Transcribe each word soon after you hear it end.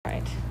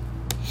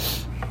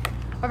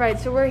All right,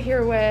 so we're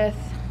here with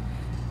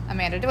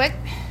Amanda DeWitt.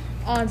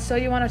 So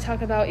you want to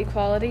talk about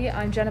equality.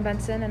 I'm Jenna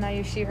Benson, and I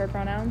use she, her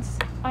pronouns.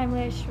 I'm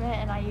Leah Schmidt,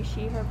 and I use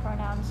she, her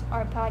pronouns.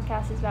 Our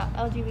podcast is about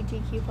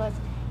LGBTQ plus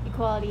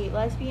equality,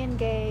 lesbian,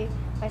 gay,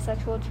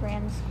 bisexual,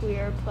 trans,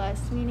 queer,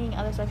 plus, meaning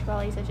other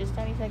sexualities such as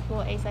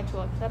demisexual,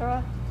 asexual,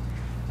 etc.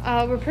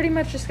 We're pretty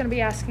much just going to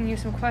be asking you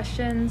some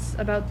questions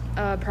about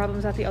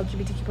problems that the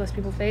LGBTQ plus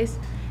people face.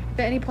 If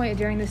at any point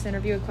during this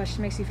interview a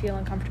question makes you feel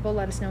uncomfortable,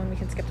 let us know and we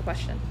can skip the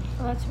question.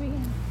 So let's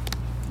begin.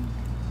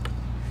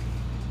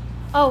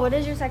 Oh, what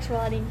is your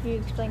sexuality? Can you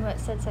explain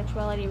what said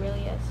sexuality really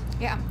is?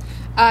 Yeah.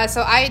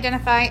 So I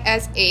identify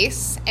as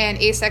ace, and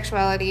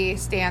asexuality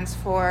stands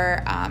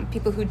for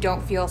people who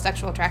don't feel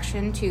sexual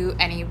attraction to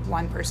any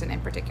one person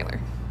in particular.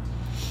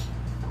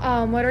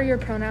 What are your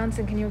pronouns,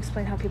 and can you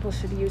explain how people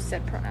should use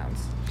said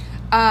pronouns?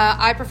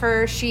 I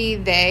prefer she,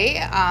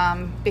 they,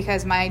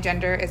 because my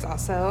gender is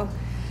also,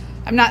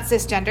 I'm not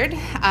cisgendered,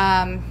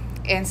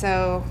 and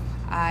so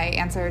I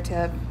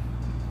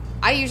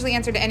usually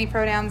answer to any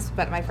pronouns,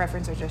 but my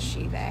preference are just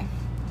she, they.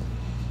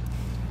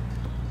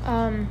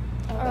 Are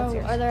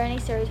there any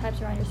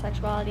stereotypes around your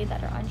sexuality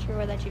that are untrue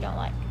or that you don't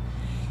like?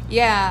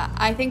 Yeah,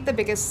 I think the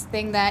biggest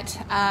thing that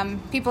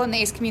people in the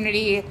ace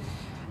community,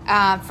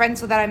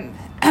 people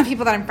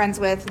that I'm friends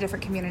with,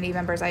 different community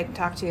members I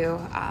talk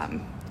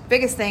to,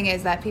 biggest thing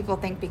is that people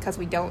think because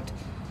we don't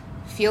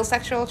feel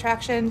sexual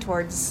attraction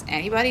towards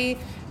anybody,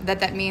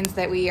 that means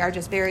that we are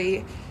just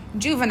very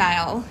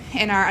juvenile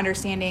in our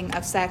understanding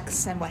of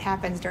sex and what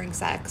happens during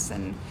sex.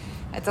 And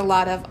it's a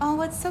lot of,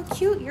 oh, it's so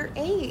cute, you're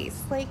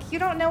ace, like you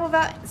don't know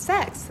about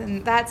sex.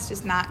 And that's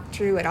just not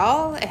true at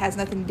all. It has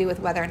nothing to do with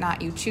whether or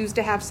not you choose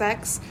to have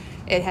sex.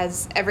 It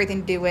has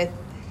everything to do with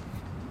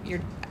your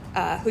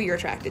who you're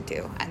attracted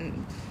to,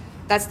 and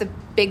that's the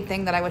big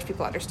thing that I wish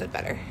people understood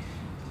better.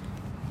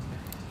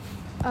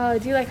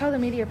 Do you like how the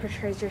media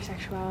portrays your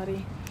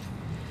sexuality?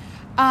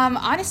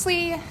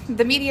 Honestly,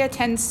 the media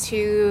tends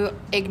to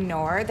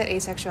ignore that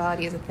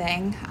asexuality is a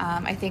thing.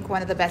 I think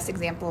one of the best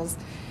examples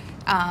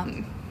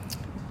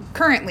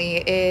currently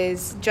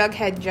is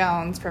Jughead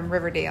Jones from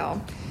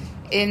Riverdale.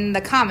 In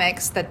the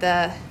comics that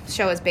the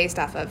show is based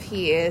off of,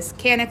 he is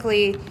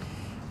canonically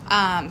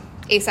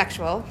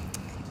asexual,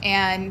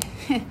 and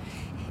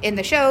in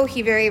the show,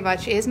 he very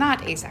much is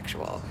not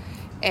asexual.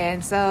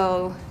 And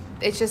so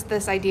it's just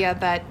this idea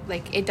that,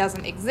 like, it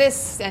doesn't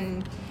exist,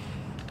 and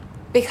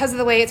because of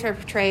the way it's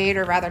portrayed,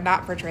 or rather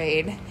not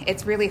portrayed,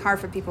 it's really hard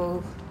for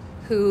people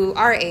who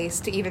are ace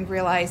to even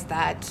realize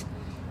that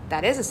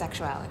that is a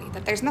sexuality,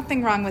 that there's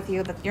nothing wrong with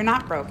you, that you're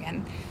not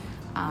broken,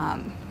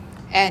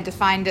 and to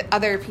find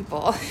other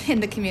people in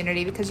the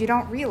community because you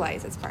don't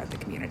realize it's part of the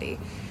community.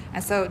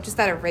 And so just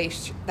that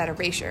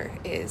erasure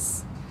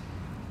is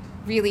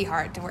really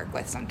hard to work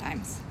with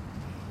sometimes.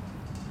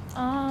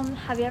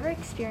 Have you ever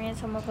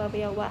experienced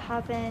homophobia? What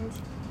happened?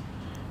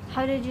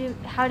 How did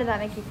that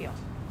make you feel?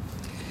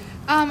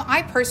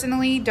 I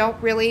personally don't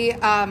really,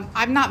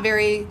 I'm not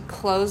very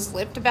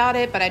close-lipped about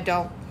it, but I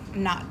don't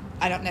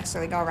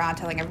necessarily go around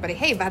telling everybody,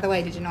 hey, by the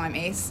way, did you know I'm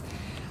ace?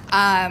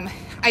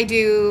 I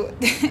do,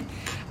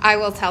 I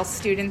will tell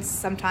students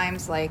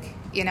sometimes, like,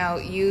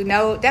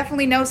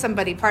 definitely know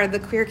somebody part of the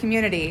queer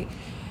community,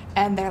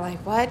 and they're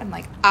like, what? I'm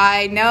like,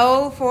 I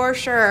know for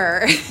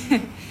sure.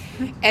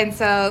 And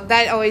so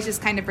that always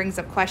just kind of brings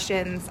up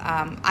questions.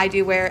 I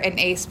do wear an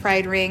ace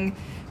pride ring,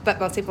 but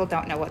most people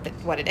don't know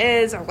what it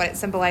is or what it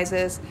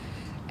symbolizes.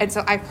 And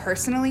so I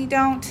personally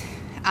don't.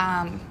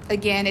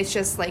 Again, it's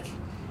just like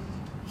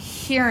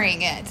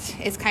hearing it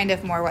is kind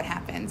of more what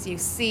happens. You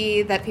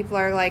see that people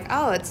are like,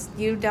 oh,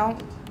 you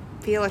don't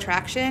feel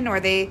attraction, or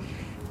they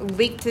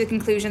leak to the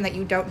conclusion that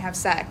you don't have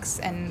sex,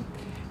 and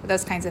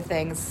those kinds of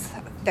things.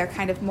 They're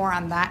kind of more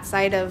on that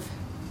side of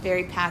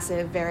very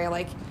passive, very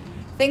like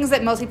things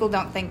that most people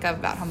don't think of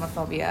about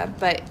homophobia,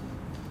 but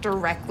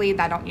directly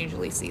I don't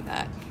usually see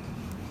that.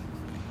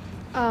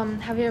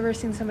 Have you ever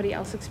seen somebody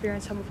else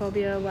experience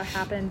homophobia? What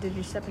happened? Did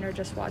you step in or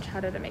just watch? How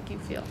did it make you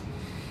feel?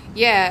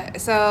 Yeah,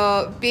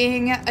 so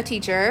being a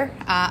teacher,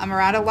 I'm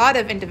around a lot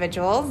of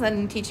individuals,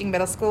 and teaching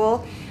middle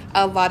school,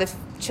 a lot of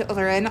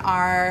children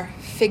are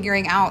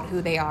figuring out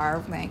who they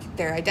are, like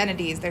their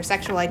identities, their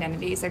sexual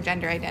identities, their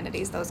gender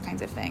identities, those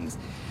kinds of things.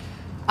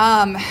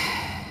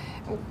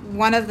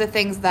 One of the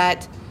things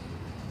that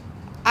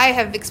I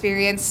have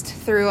experienced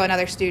through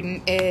another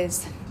student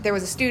is there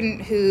was a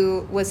student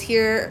who was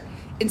here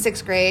in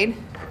 6th grade,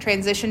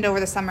 transitioned over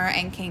the summer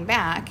and came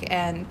back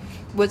and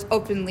was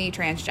openly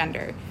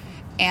transgender.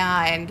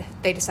 And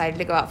they decided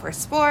to go out for a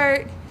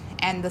sport,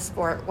 and the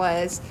sport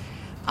was,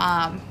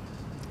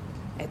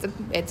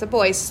 it's a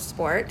boys'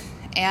 sport,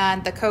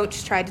 and the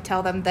coach tried to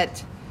tell them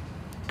that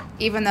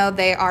even though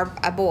they are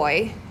a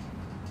boy,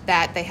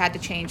 that they had to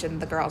change in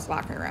the girls'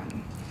 locker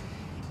room.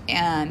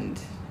 And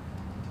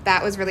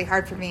that was really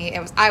hard for me.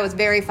 I was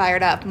very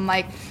fired up. I'm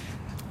like,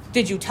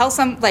 did you tell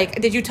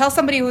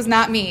somebody who's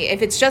not me?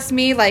 If it's just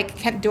me,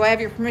 like, do I have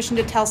your permission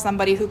to tell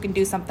somebody who can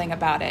do something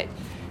about it?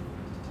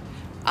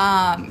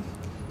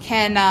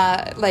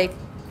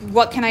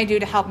 what can I do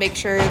to help make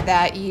sure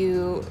that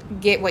you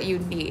get what you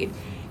need?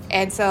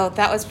 And so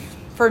that was,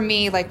 for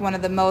me, like one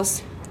of the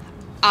most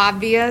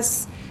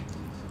obvious,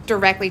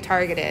 directly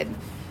targeted.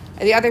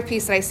 The other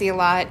piece that I see a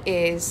lot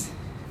is,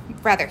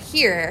 rather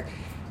here,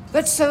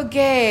 that's so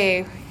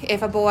gay.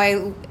 If a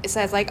boy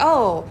says like,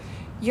 oh,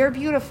 you're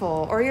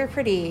beautiful, or you're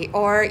pretty,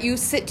 or you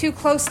sit too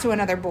close to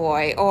another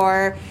boy,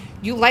 or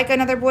you like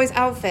another boy's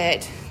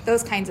outfit,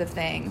 those kinds of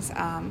things.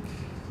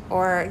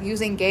 Or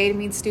using gay to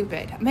mean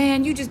stupid.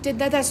 Man, you just did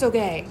that, that's so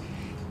gay.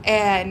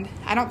 And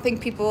I don't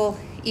think people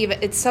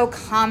even, it's so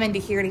common to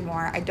hear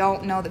anymore. I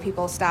don't know that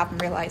people stop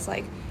and realize,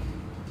 like,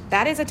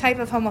 that is a type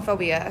of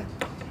homophobia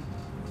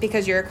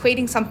because you're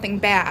equating something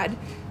bad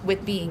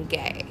with being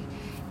gay.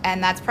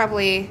 And that's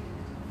probably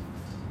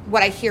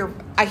what I hear.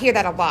 I hear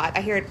that a lot.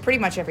 I hear it pretty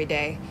much every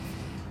day,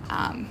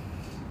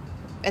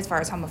 as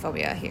far as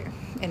homophobia here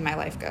in my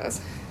life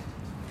goes.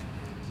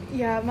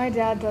 Yeah, my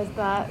dad does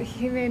that.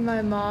 He made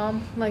my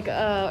mom like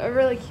a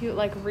really cute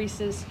like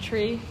Reese's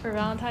tree for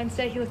Valentine's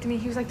Day. He looked at me,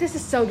 he was like, this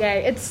is so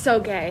gay. It's so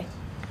gay.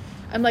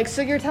 I'm like,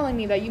 so you're telling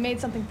me that you made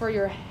something for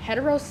your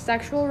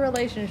heterosexual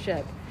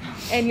relationship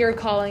and you're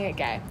calling it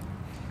gay?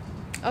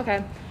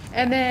 Okay.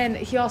 And then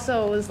he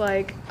also was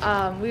like,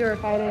 we were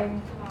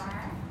fighting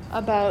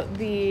about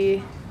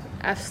the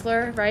F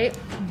slur, right?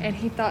 And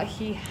he thought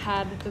he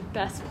had the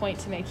best point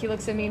to make. He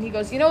looks at me and he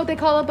goes, you know what they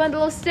call a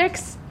bundle of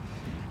sticks?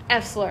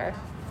 F slur.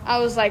 I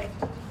was like,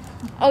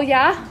 oh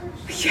yeah?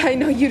 Yeah, I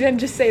know you didn't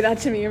just say that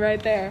to me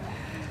right there.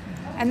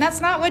 And that's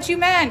not what you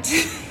meant.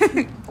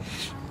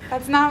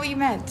 That's not what you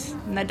meant.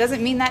 And that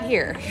doesn't mean that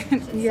here.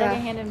 Yeah.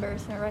 Secondhand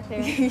embarrassment right there.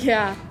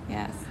 Yeah.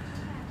 Yes.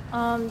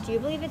 Do you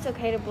believe it's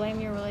okay to blame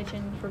your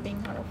religion for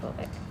being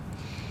homophobic?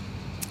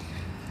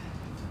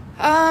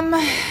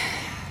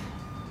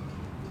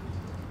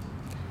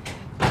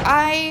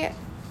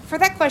 For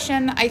that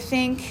question, I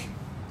think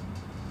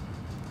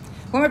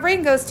what my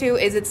brain goes to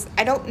is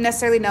I don't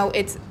necessarily know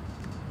it's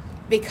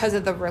because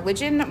of the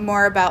religion,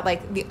 more about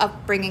like the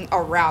upbringing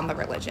around the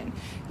religion.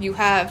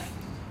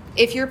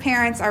 If your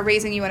parents are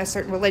raising you in a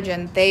certain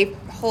religion,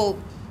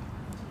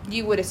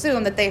 you would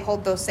assume that they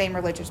hold those same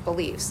religious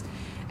beliefs.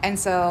 And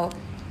so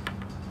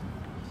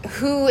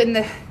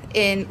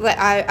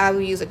I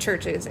will use a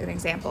church as an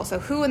example. So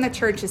who in the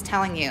church is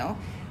telling you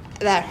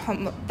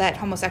that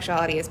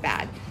homosexuality is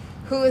bad?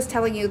 Who is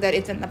telling you that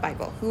it's in the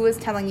Bible? Who is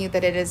telling you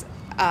that it is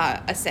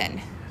a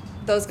sin?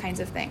 Those kinds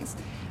of things.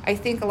 I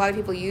think a lot of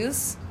people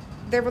use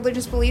their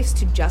religious beliefs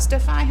to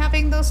justify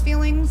having those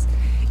feelings,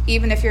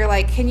 even if you're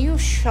like, can you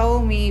show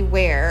me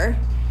where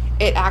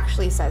it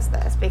actually says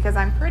this? Because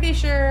I'm pretty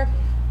sure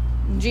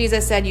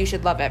Jesus said you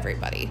should love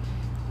everybody.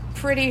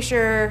 Pretty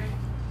sure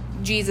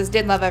Jesus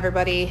did love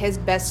everybody. His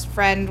best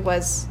friend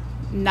was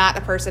not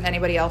a person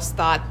anybody else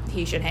thought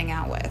he should hang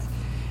out with.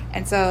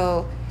 And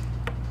so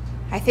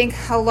I think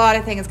a lot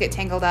of things get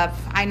tangled up.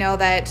 I know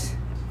that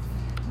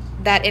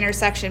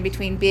intersection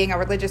between being a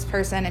religious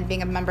person and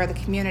being a member of the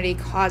community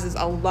causes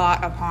a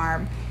lot of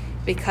harm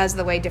because of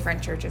the way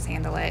different churches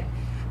handle it,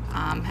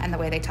 and the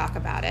way they talk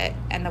about it,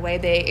 and the way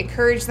they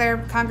encourage their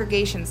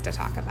congregations to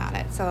talk about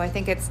it. So I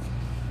think it's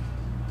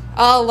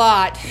a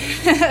lot.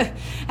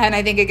 And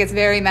I think it gets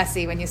very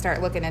messy when you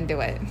start looking into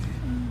it.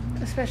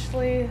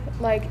 Especially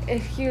like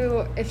if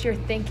you're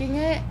thinking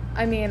it,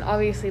 I mean,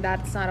 obviously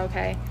that's not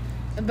okay.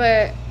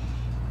 But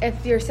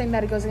if you're saying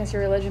that it goes against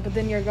your religion, but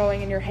then you're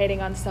going and you're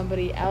hating on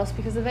somebody else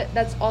because of it,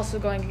 that's also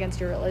going against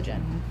your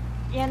religion.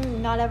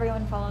 And not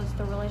everyone follows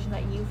the religion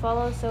that you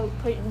follow, so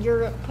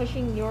you're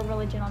pushing your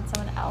religion on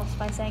someone else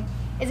by saying,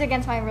 it's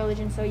against my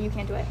religion, so you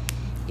can't do it.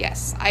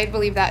 Yes, I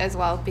believe that as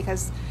well,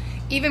 because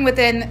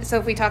even so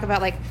if we talk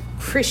about like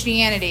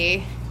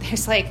Christianity,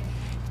 there's like,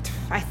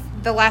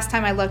 the last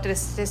time I looked at a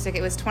statistic,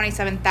 it was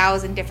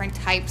 27,000 different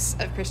types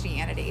of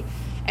Christianity.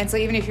 And so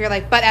even if you're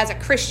like, but as a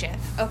Christian,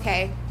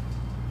 okay,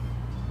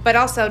 but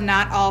also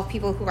not all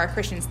people who are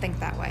Christians think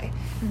that way.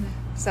 Mm-hmm.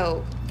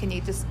 So can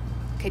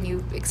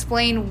you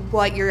explain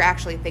what you're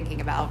actually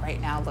thinking about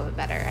right now a little bit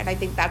better? And I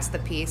think that's the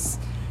piece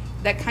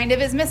that kind of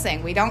is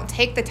missing. We don't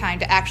take the time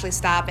to actually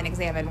stop and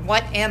examine,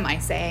 what am I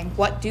saying?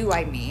 What do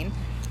I mean?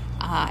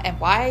 And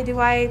why do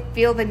I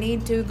feel the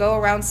need to go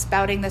around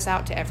spouting this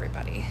out to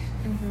everybody?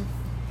 Mm-hmm.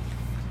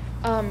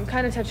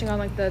 Kind of touching on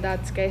like the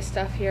that's gay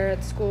stuff here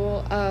at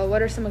school.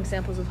 What are some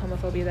examples of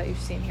homophobia that you've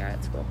seen here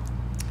at school?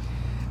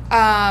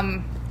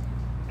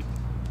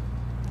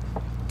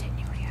 Didn't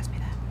you already ask me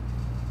that?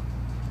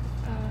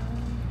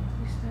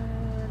 You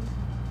said,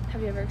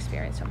 have you ever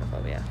experienced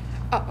homophobia?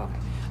 Oh, okay.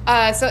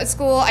 So at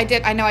school,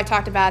 I know I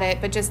talked about it,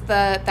 but just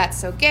that's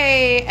so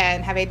gay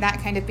and having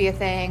that kind of be a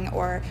thing.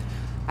 Or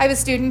I have a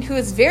student who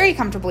is very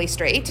comfortably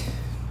straight,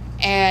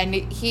 and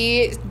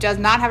he does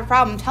not have a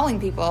problem telling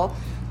people,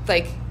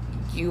 like,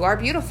 you are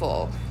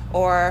beautiful,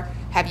 or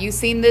have you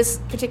seen this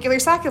particular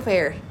soccer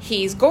player?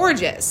 He's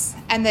gorgeous.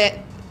 And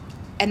then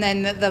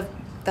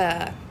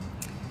the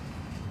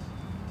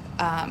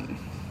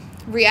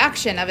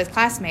reaction of his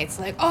classmates,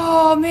 like,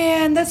 oh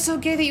man, that's so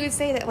gay that you would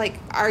say that. Like,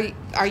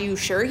 are you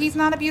sure he's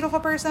not a beautiful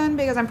person?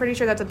 Because I'm pretty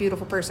sure that's a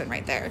beautiful person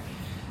right there.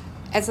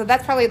 And so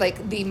that's probably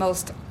like the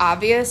most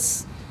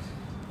obvious.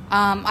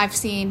 I've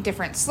seen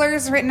different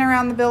slurs written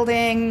around the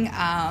building.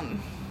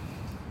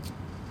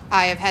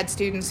 I have had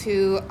students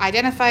who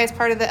identify as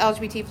part of the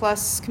LGBT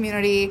plus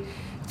community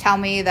tell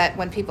me that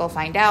when people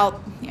find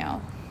out,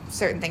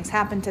 certain things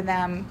happen to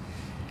them,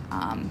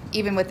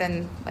 even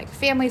within like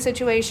family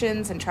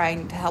situations, and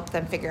trying to help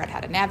them figure out how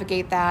to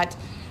navigate that.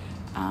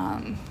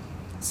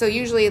 So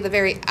usually the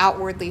very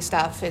outwardly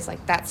stuff is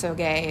like, that's so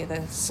gay,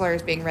 the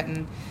slurs being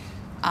written,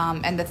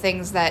 and the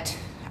things that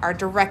are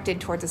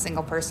directed towards a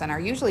single person are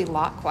usually a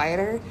lot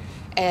quieter.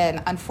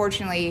 And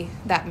unfortunately,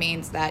 that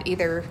means that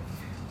either,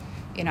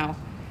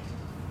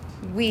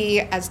 we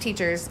as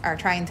teachers are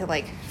trying to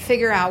like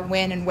figure out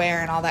when and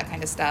where and all that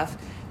kind of stuff,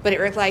 but it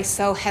relies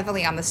so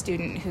heavily on the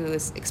student who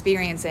is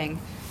experiencing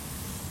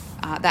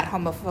that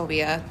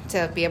homophobia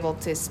to be able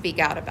to speak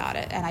out about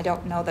it. And I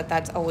don't know that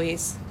that's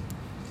always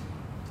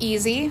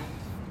easy,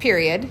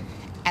 period.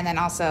 And then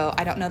also,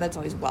 I don't know that's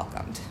always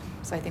welcomed.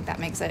 So I think that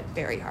makes it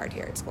very hard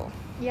here at school.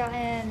 Yeah,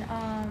 and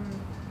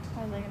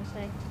what was I going to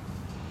say?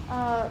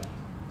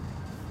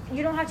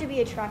 You don't have to be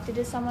attracted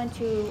to someone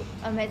to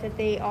admit that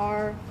they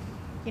are,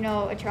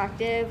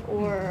 attractive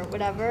or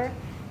whatever.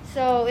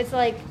 So it's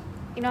like,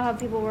 how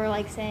people were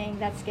like saying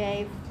that's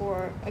gay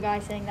for a guy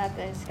saying that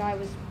this guy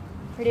was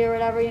pretty or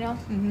whatever,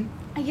 Mm-hmm.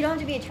 You don't have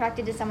to be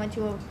attracted to someone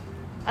to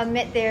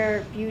admit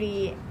their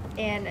beauty,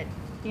 and I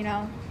that's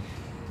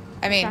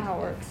mean, not how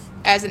it works.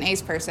 As an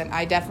ace person,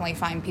 I definitely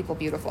find people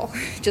beautiful.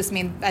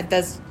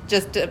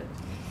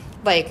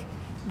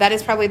 That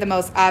is probably the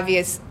most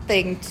obvious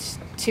thing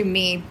to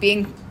me,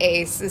 being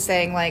ace, is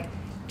saying like,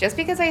 just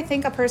because I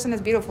think a person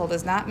is beautiful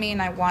does not mean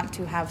I want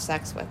to have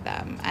sex with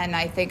them. And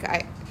I think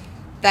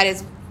that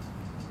is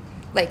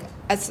like,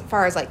 as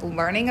far as like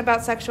learning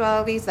about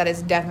sexualities, that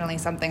is definitely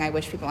something I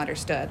wish people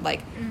understood.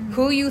 Like,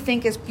 who you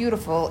think is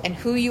beautiful and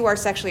who you are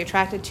sexually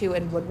attracted to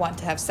and would want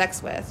to have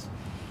sex with.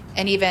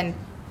 And even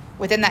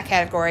within that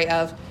category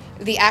of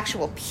the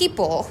actual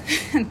people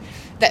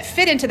that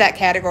fit into that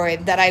category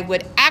that I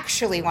would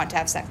actually want to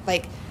have sex.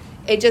 Like,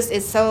 it just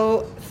is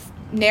so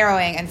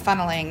narrowing and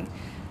funneling.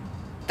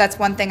 That's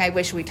one thing I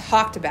wish we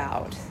talked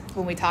about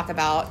when we talk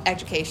about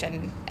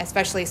education,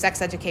 especially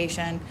sex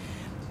education,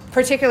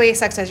 particularly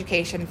sex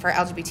education for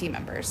LGBT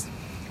members.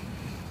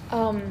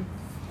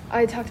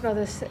 I talked about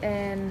this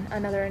in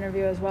another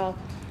interview as well,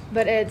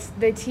 but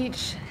they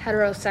teach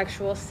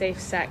heterosexual safe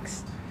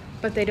sex,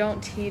 but they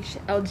don't teach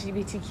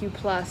LGBTQ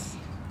plus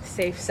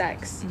safe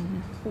sex,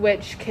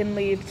 which can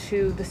lead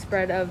to the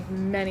spread of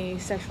many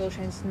sexually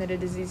transmitted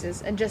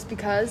diseases. And just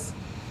because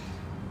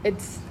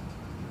it's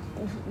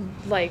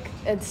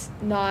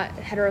not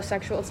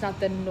heterosexual, it's not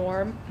the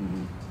norm,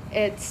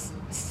 it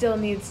still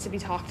needs to be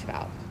talked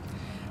about.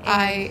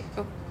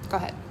 Go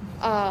ahead.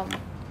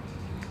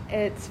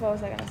 What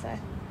was I gonna say?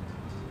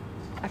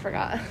 I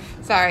forgot.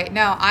 Sorry.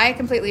 No, I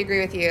completely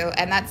agree with you.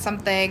 And that's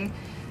something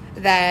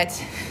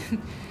that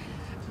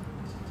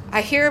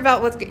I hear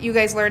about what you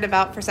guys learned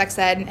about for sex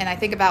ed, and I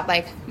think about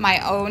like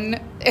my own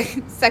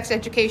sex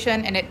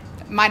education, and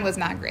mine was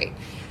not great.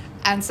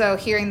 And so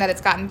hearing that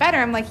it's gotten better,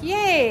 I'm like,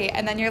 yay.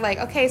 And then you're like,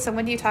 okay, so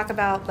when do you talk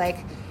about like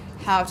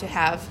how to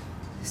have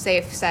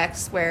safe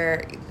sex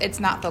where it's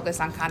not focused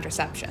on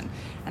contraception?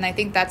 And I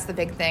think that's the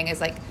big thing, is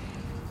like,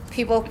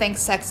 people think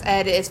sex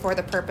ed is for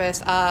the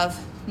purpose of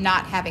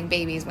not having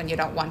babies when you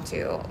don't want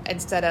to,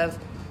 instead of,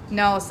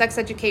 no, sex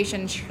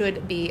education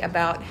should be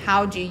about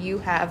how do you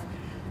have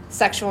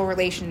sexual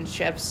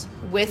relationships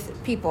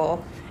with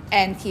people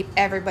and keep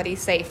everybody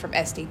safe from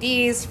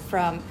STDs,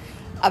 from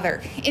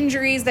other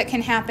injuries that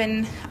can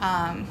happen,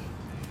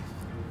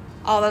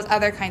 all those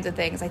other kinds of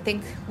things. I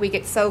think we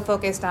get so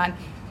focused on,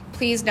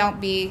 please don't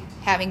be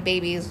having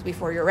babies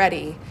before you're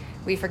ready.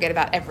 We forget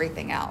about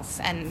everything else.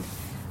 And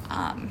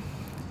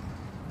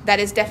that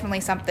is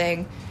definitely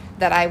something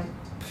that I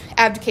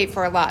advocate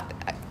for a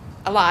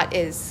lot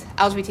is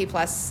LGBT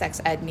plus sex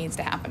ed needs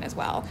to happen as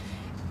well.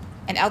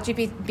 And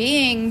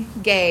being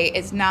gay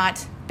is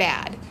not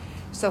bad.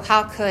 So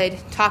how could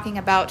talking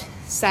about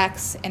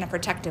sex in a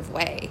protective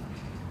way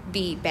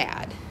be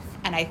bad?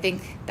 And I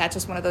think that's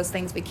just one of those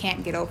things we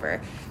can't get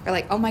over. We're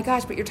like, oh my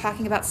gosh, but you're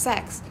talking about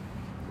sex.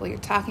 Well, you're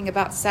talking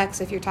about sex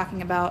if you're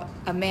talking about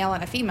a male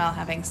and a female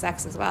having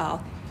sex as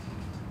well.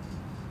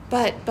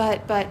 But,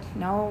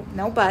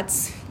 no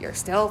buts. You're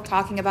still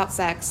talking about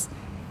sex.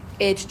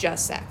 It's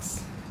just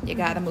sex. You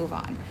gotta move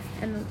on.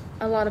 And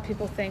a lot of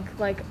people think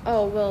like,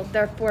 oh, well,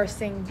 they're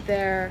forcing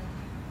their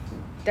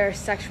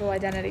sexual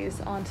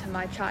identities onto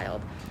my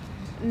child.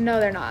 No,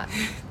 they're not.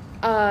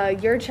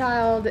 Your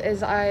child,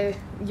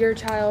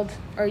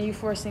 are you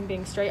forcing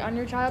being straight on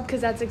your child?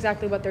 Because that's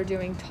exactly what they're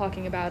doing,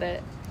 talking about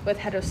it with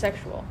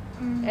heterosexual.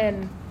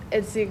 And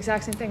it's the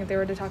exact same thing if they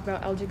were to talk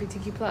about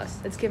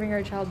LGBTQ+. It's giving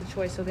your child the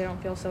choice so they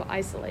don't feel so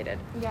isolated.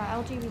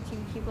 Yeah,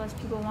 LGBTQ+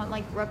 people want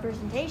like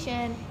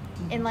representation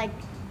in like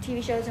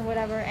TV shows and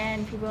whatever,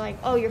 and people are like,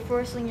 oh, you're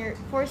forcing your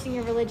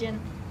religion,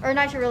 or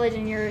not your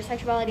religion, your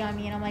sexuality on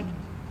me. And I'm like,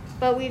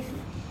 but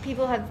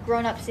people have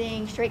grown up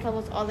seeing straight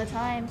couples all the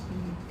time.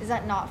 Is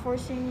that not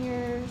forcing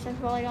your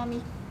sexuality on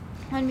me?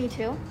 And me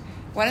too.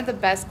 One of the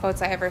best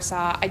quotes I ever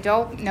saw, I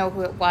don't know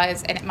who it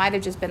was, and it might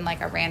have just been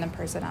like a random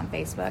person on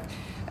Facebook,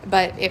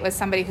 but it was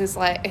somebody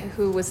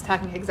who was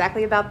talking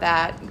exactly about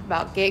that,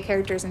 about gay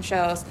characters in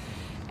shows,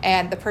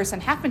 and the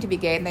person happened to be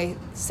gay, and they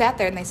sat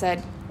there and they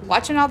said,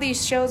 watching all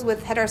these shows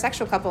with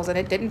heterosexual couples, and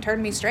it didn't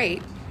turn me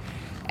straight.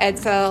 And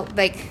so,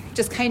 like,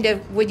 just kind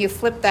of when you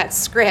flip that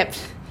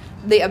script,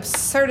 the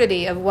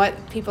absurdity of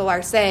what people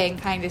are saying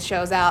kind of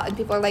shows out, and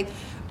people are like,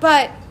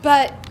 but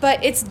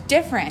it's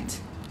different.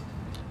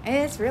 And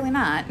it's really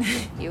not.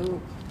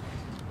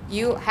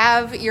 You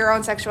have your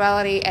own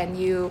sexuality, and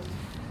you...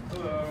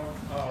 Hello.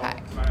 Oh,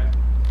 Hi.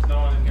 No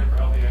one in here for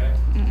LDA?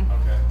 Mm-mm.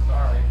 Okay,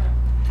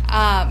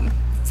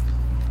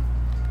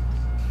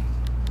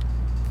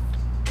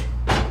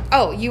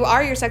 sorry. You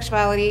are your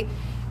sexuality,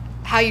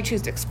 how you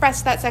choose to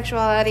express that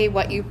sexuality,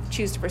 what you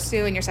choose to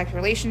pursue in your sexual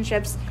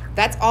relationships,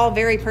 that's all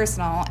very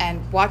personal,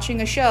 and watching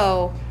a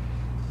show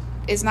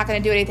is not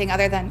going to do anything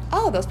other than,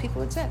 oh, those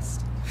people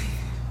exist.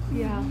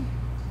 Yeah.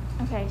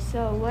 Okay,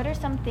 so what are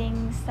some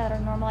things that are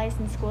normalized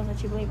in schools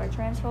that you believe are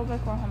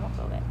transphobic or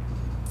homophobic?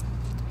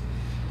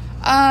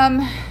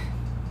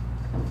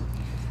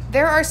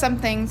 There are some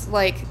things,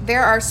 like,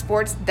 there are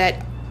sports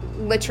that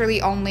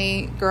literally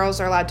only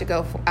girls are allowed to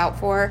go out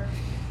for.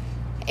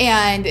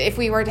 And if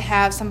we were to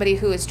have somebody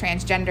who is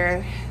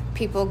transgender,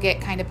 people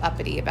get kind of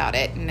uppity about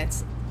it. And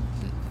it's,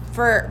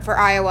 for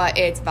Iowa,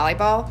 it's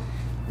volleyball.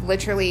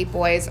 Literally,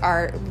 boys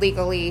are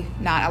legally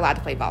not allowed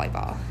to play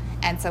volleyball.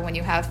 And so when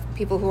you have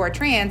people who are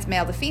trans,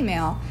 male to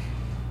female,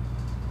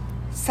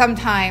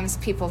 sometimes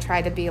people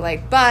try to be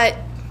like, but,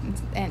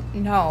 and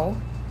no.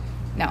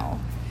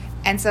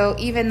 And so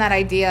even that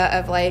idea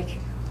of like,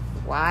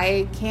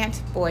 why can't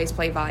boys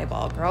play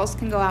volleyball? Girls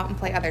can go out and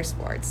play other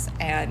sports,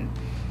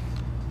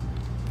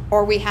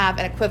 or we have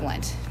an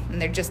equivalent,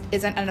 and there just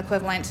isn't an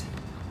equivalent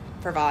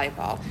for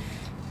volleyball.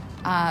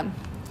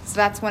 So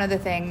that's one of the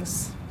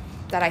things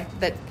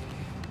that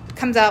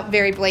comes out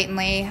very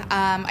blatantly.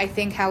 I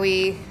think how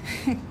we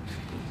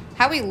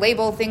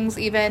label things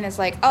even is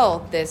like,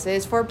 oh, this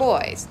is for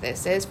boys,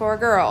 this is for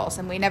girls,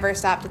 and we never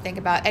stop to think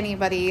about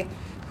anybody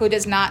who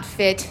does not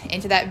fit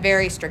into that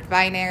very strict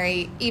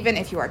binary, even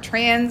if you are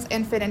trans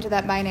and fit into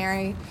that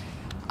binary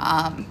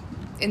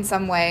in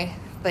some way.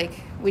 Like,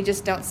 we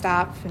just don't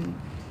stop, and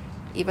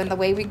even the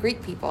way we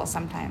greet people,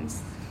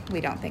 sometimes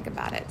we don't think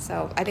about it.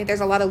 So I think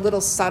there's a lot of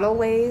little subtle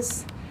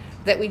ways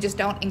that we just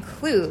don't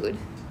include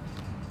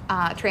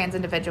trans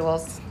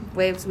individuals,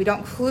 ways we don't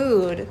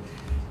include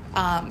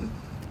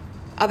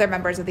other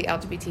members of the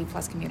LGBT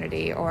plus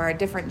community or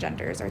different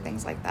genders or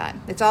things like that.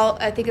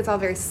 I think it's all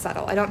very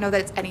subtle. I don't know that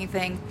it's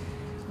anything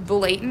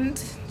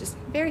blatant, just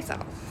very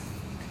subtle.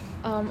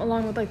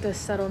 Along with like the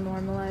subtle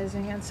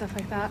normalizing and stuff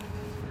like that.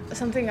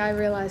 Something I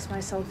realized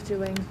myself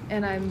doing,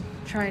 and I'm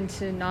trying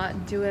to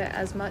not do it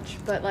as much,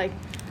 but like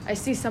I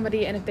see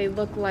somebody and if they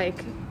look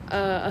like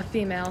a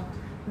female,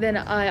 then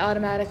I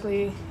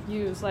automatically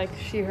use like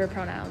she, her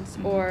pronouns.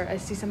 Mm-hmm. Or I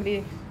see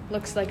somebody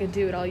looks like a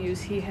dude, I'll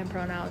use he, him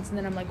pronouns. And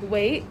then I'm like,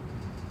 wait,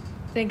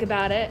 think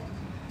about it,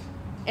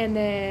 and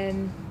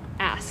then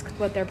ask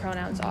what their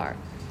pronouns are.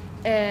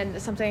 And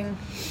something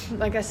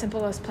like as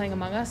simple as playing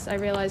Among Us, I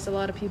realized a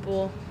lot of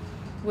people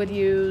would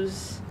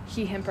use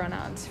he, him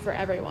pronouns for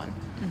everyone,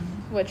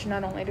 mm-hmm. which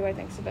not only do I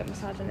think is a bit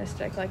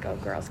misogynistic, like, oh,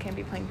 girls can't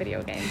be playing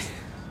video games,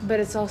 but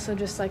it's also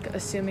just like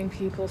assuming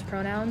people's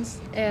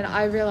pronouns. And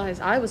I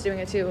realized I was doing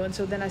it too, and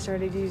so then I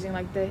started using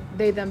like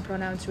they, them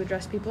pronouns to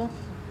address people.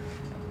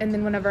 And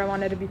then whenever I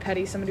wanted to be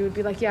petty, somebody would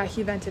be like, yeah,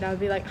 he vented. I would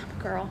be like, I'm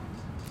a girl.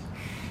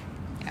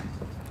 Yeah.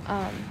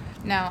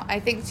 No, I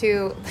think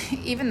too,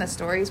 even the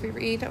stories we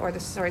read or the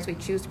stories we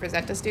choose to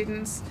present to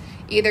students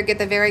either get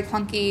the very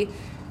clunky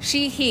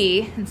she,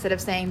 he, instead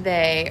of saying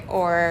they,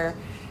 or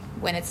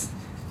when it's,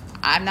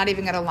 I'm not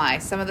even going to lie,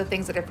 some of the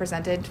things that are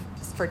presented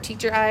for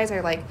teacher eyes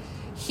are like,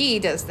 he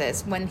does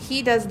this. When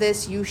he does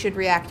this, you should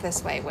react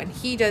this way. When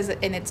he does it,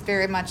 and it's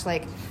very much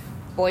like,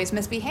 boys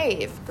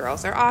misbehave,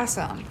 girls are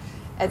awesome.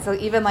 And so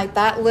even like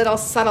that little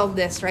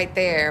subtleness right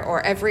there,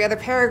 or every other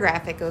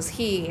paragraph it goes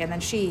he, and then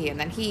she, and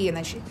then he, and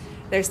then she.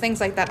 There's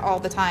things like that all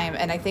the time,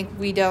 and I think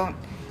we don't,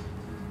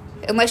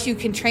 unless you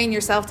can train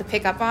yourself to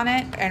pick up on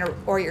it,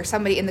 or you're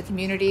somebody in the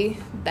community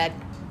that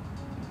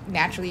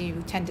naturally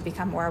you tend to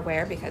become more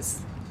aware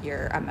because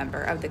you're a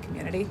member of the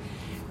community,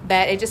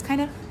 that it just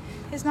kind of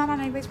is not on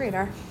anybody's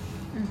radar.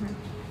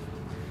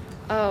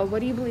 Mm-hmm. What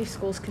do you believe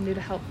schools can do to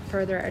help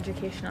further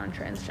education on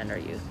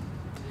transgender youth?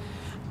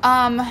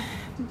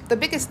 The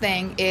biggest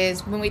thing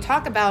is when we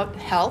talk about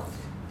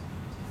health,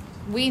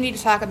 we need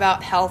to talk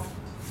about health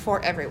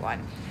for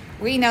everyone.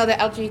 We know that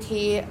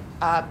LGBT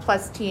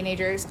plus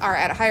teenagers are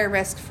at a higher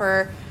risk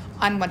for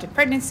unwanted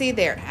pregnancy.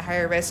 They are at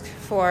higher risk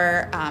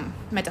for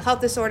mental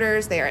health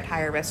disorders. They are at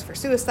higher risk for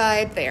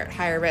suicide. They are at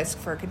higher risk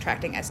for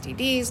contracting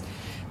STDs.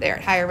 They are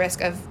at higher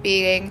risk of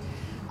being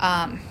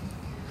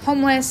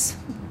homeless.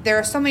 There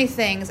are so many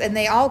things, and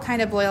they all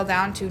kind of boil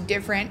down to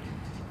different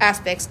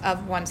aspects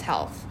of one's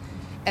health.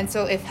 And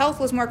so if health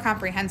was more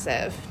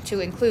comprehensive to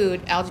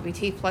include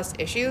LGBT plus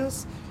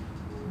issues,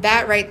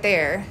 that right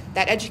there,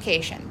 that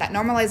education, that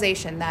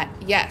normalization, that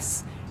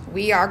yes,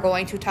 we are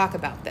going to talk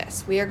about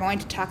this. We are going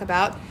to talk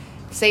about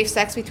safe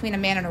sex between a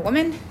man and a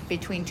woman,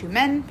 between two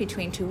men,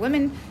 between two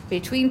women,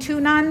 between two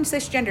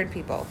non-cisgendered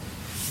people.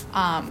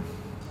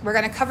 We're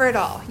going to cover it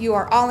all. You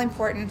are all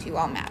important. You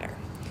all matter.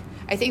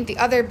 I think the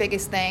other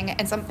biggest thing,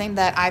 and something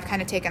that I've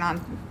kind of taken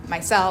on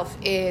myself,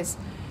 is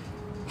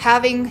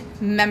having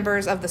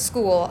members of the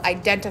school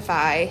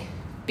identify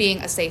being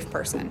a safe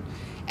person.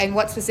 And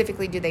what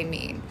specifically do they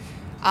mean?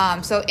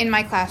 So in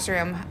my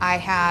classroom, I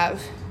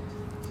have,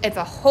 takes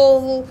a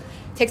whole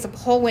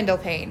window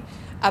pane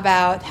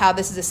about how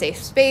this is a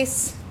safe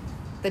space,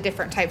 the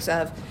different types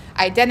of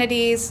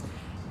identities.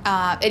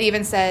 It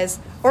even says,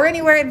 or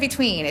anywhere in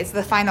between, is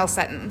the final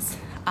sentence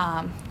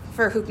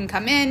for who can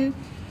come in.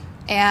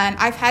 And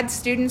I've had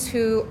students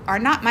who are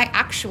not my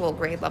actual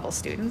grade level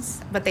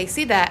students, but they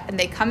see that and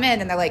they come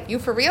in and they're like, you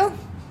for real?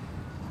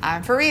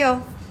 I'm for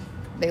real.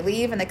 They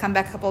leave and they come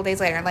back a couple of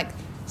days later and like,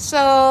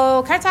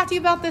 so can I talk to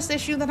you about this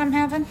issue that I'm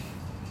having?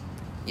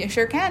 You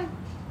sure can.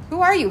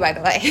 Who are you, by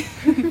the way?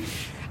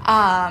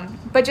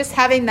 But just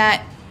having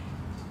that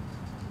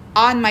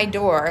on my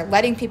door,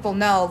 letting people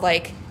know,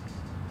 like,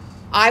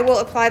 I will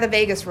apply the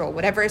Vegas rule.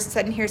 Whatever is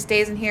said in here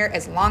stays in here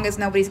as long as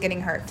nobody's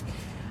getting hurt.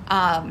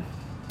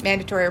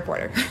 Mandatory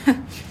reporter.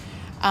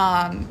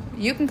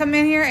 You can come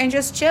in here and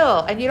just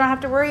chill, and you don't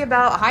have to worry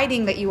about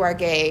hiding that you are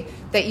gay,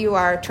 that you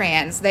are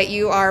trans, that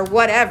you are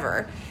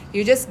whatever.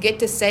 You just get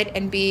to sit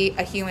and be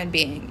a human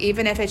being,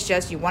 even if it's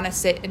just you want to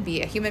sit and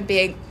be a human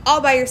being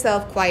all by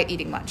yourself, quiet,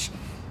 eating lunch.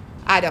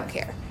 I don't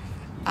care.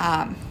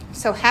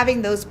 So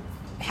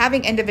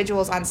having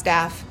individuals on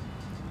staff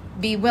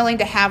be willing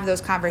to have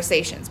those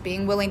conversations,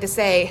 being willing to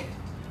say,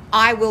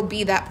 I will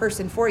be that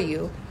person for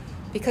you,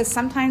 because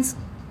sometimes,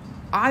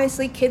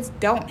 honestly, kids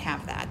don't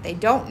have that. They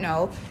don't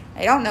know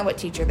what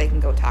teacher they can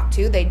go talk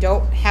to. They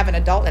don't have an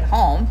adult at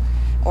home,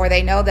 or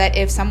they know that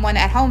if someone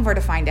at home were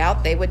to find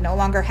out, they would no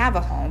longer have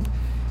a home.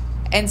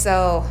 And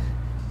so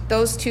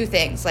those two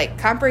things, like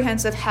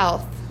comprehensive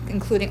health,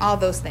 including all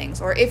those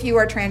things, or if you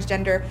are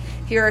transgender,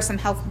 here are some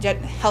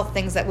health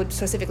things that would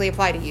specifically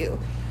apply to you.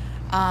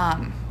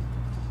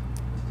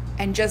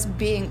 And just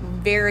being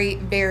very,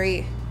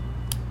 very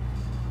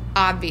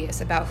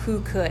obvious about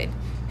who could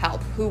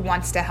help, who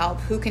wants to help,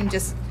 who can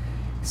just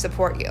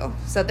support you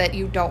so that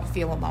you don't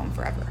feel alone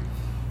forever.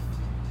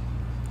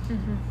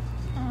 Mm-hmm.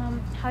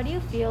 How do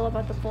you feel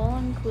about the full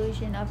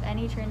inclusion of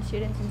any trans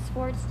students in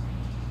sports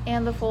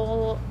and the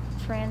full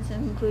trans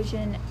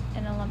inclusion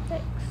in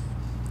Olympics?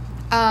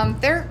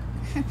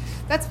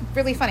 That's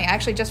really funny. I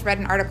actually just read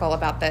an article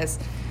about this,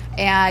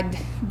 and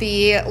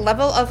the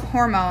level of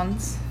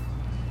hormones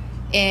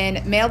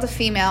in male to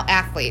female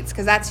athletes,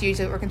 because that's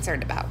usually what we're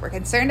concerned about. We're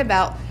concerned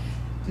about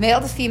male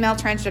to female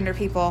transgender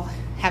people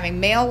having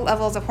male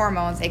levels of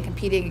hormones and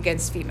competing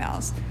against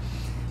females.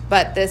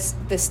 But this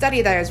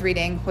study that I was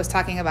reading was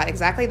talking about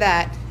exactly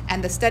that,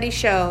 and the study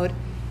showed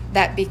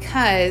that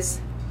because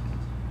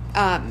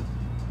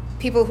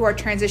people who are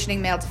transitioning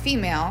male to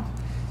female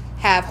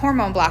have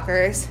hormone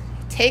blockers,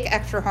 take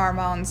extra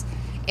hormones,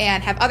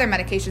 and have other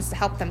medications to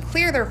help them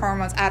clear their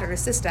hormones out of the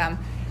system,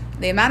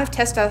 the amount of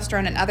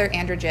testosterone and other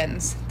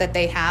androgens that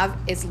they have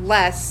is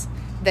less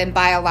than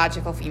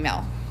biological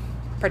female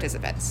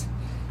participants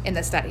in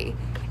the study.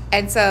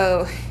 And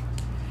so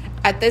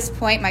at this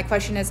point, my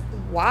question is,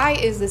 why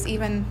is this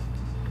even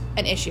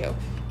an issue?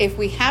 If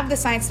we have the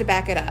science to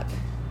back it up,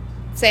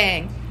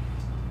 saying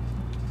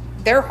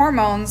their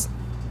hormones,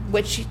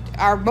 which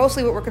are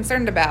mostly what we're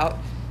concerned about,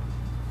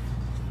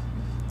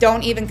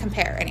 don't even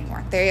compare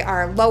anymore. They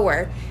are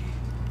lower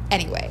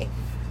anyway.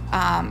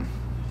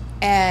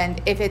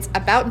 And if it's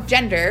about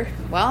gender,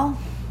 well,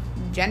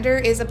 gender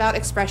is about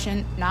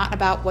expression, not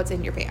about what's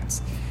in your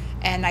pants.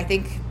 And I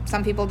think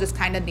some people just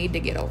kind of need to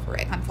get over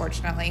it,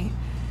 unfortunately.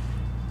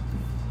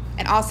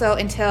 And also,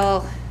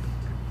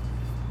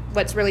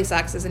 what's really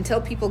sucks is until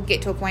people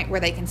get to a point where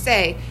they can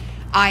say,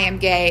 I am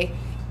gay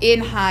in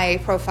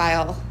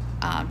high-profile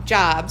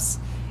jobs,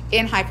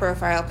 in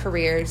high-profile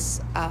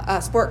careers,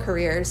 sport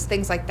careers,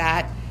 things like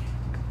that,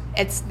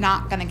 it's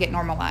not going to get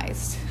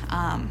normalized.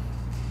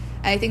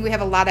 And I think we have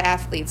a lot of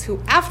athletes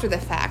who, after the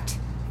fact,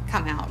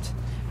 come out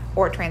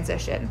or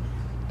transition.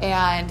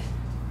 And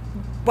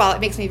while it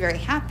makes me very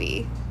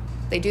happy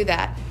they do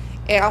that,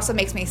 it also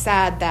makes me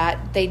sad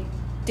that they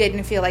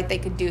didn't feel like they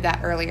could do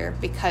that earlier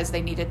because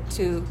they needed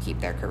to keep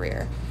their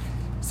career.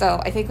 So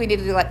I think we need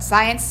to let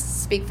science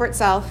speak for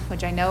itself,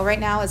 which I know right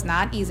now is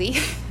not easy.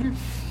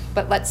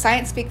 But let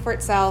science speak for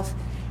itself.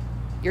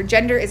 Your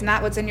gender is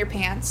not what's in your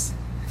pants.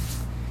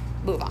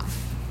 Move on.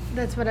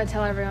 That's what I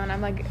tell everyone.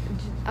 I'm like,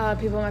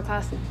 people in my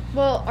class,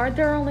 well, aren't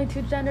there only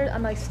two genders?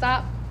 I'm like,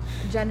 stop.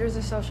 Gender's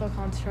a social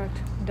construct.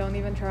 Don't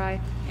even try.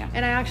 Yeah.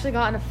 And I actually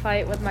got in a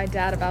fight with my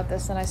dad about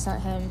this, and I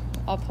sent him,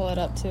 I'll pull it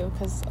up too,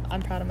 because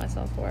I'm proud of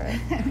myself for it.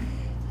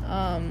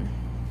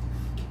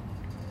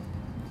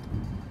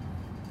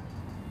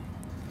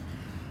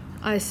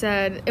 I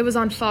said, it was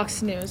on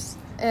Fox News,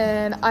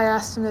 and I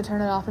asked him to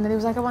turn it off, and then he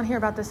was like, I want to hear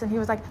about this, and he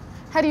was like,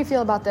 how do you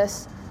feel about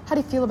this? how do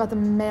you feel about the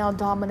male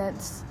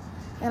dominance?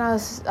 And I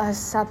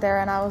sat there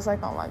and I was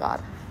like, oh my God.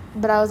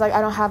 But I was like,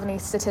 I don't have any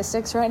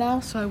statistics right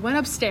now. So I went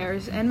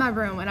upstairs in my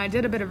room and I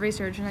did a bit of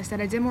research, and I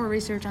said I did more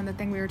research on the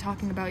thing we were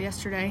talking about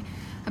yesterday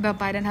about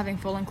Biden having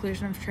full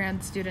inclusion of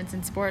trans students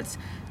in sports.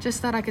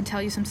 Just thought I could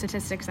tell you some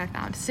statistics I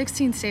found.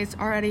 16 states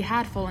already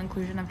had full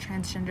inclusion of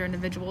transgender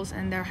individuals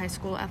in their high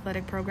school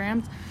athletic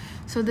programs.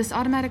 So this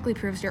automatically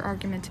proves your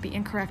argument to be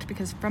incorrect,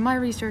 because from my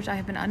research, I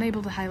have been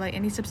unable to highlight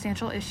any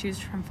substantial issues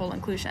from full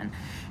inclusion.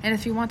 And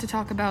if you want to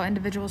talk about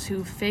individuals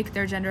who fake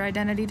their gender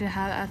identity to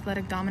have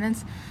athletic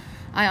dominance,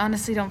 I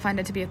honestly don't find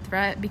it to be a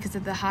threat because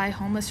of the high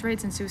homeless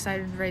rates and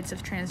suicide rates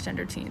of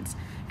transgender teens.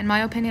 In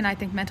my opinion, I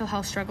think mental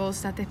health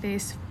struggles that they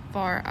face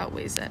far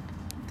outweighs it.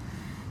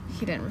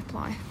 He didn't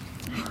reply.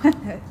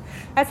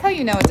 That's how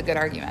you know it's a good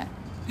argument.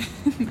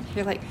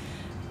 You're like,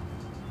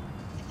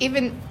 I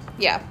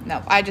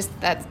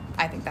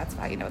think that's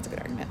how you know it's a good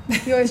argument.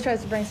 He always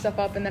tries to bring stuff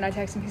up, and then I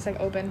text him, he's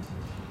like, open.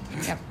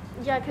 Yep.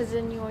 Yeah, because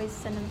then you always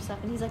send him stuff,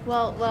 and he's like,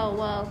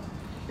 well,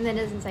 and then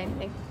doesn't say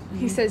anything.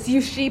 He says,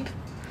 you sheep,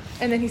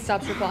 and then he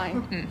stops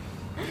replying.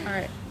 All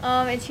right.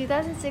 In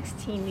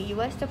 2016, the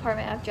U.S.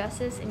 Department of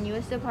Justice and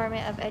U.S.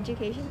 Department of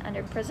Education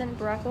under President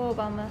Barack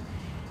Obama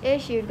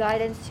issued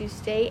guidance to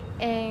state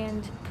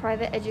and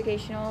private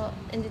educational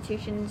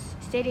institutions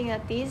stating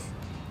that these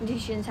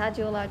institutions had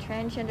to allow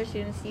transgender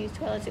students to use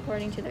toilets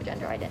according to their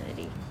gender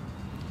identity.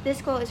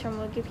 This quote is from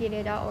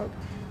Wikipedia.org,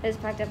 but is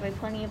backed up by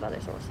plenty of other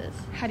sources.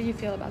 How do you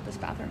feel about this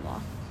bathroom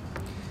law?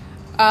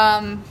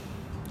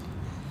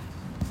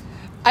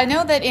 I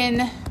know that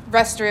in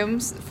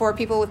restrooms for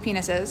people with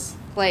penises,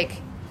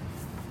 like,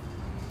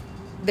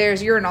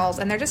 there's urinals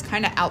and they're just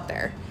kind of out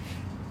there.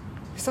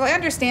 So I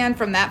understand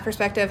from that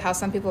perspective how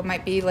some people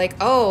might be like,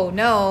 oh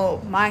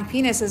no, my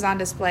penis is on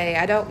display,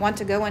 I don't want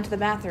to go into the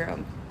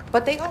bathroom.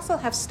 But they also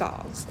have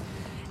stalls.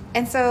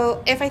 And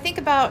so if I think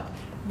about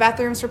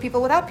bathrooms for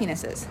people without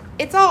penises,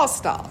 it's all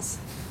stalls.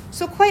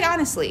 So quite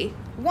honestly,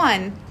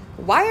 one,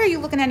 why are you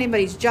looking at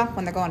anybody's junk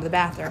when they're going to the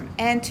bathroom?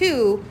 And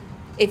two,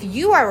 if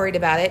you are worried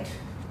about it,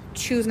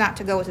 choose not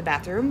to go to the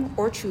bathroom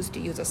or choose to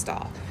use a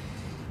stall.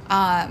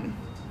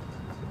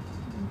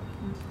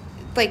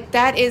 Like,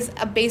 that is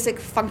a basic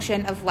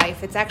function of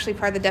life. It's actually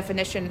part of the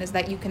definition is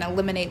that you can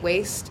eliminate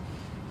waste.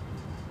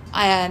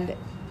 And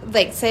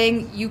like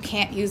saying you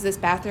can't use this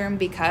bathroom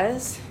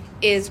because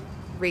is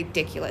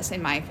ridiculous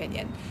in my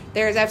opinion.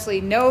 There is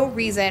absolutely no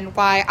reason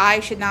why I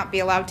should not be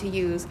allowed to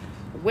use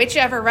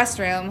whichever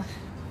restroom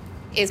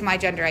is my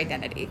gender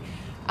identity.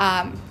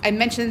 I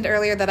mentioned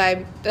earlier that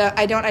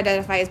I don't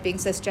identify as being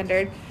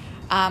cisgendered.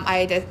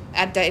 I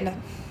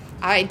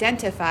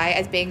identify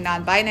as being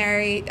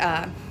non-binary,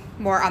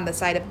 more on the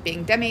side of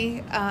being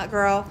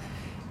girl.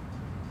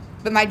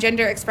 But my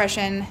gender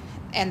expression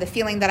and the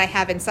feeling that I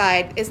have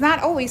inside is not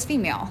always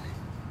female.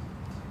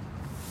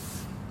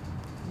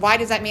 Why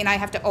does that mean I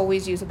have to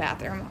always use a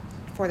bathroom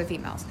for the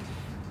females?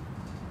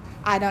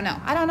 I don't know.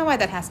 I don't know why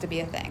that has to be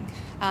a thing.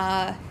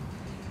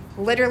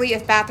 Literally,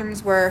 if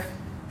bathrooms were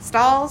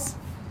stalls,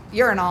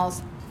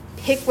 urinals,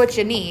 pick what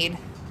you need,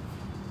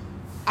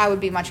 I would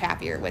be much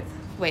happier with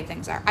the way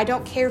things are. I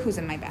don't care who's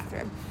in my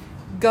bathroom.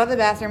 Go to the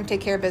bathroom, take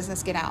care of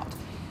business, get out.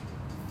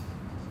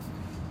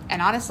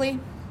 And honestly,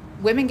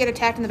 women get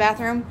attacked in the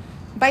bathroom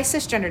by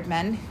cisgendered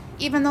men,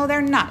 even though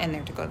they're not in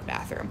there to go to the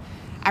bathroom.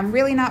 I'm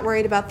really not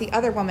worried about the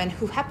other woman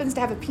who happens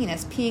to have a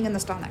penis peeing in the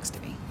stall next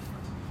to me.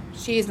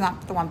 She's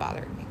not the one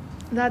bothering me.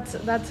 That's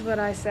what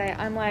I say.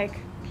 I'm like,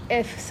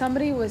 if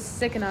somebody was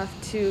sick enough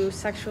to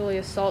sexually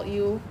assault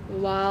you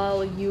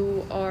while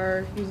you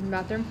are using the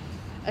bathroom,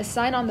 a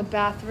sign on the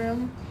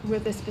bathroom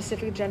with a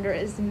specific gender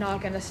is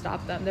not going to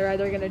stop them. They're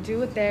either going to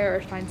do it there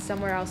or find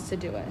somewhere else to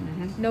do it.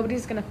 Mm-hmm.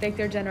 Nobody's going to fake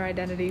their gender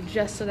identity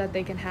just so that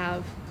they can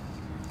have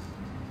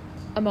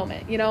a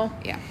moment, you know?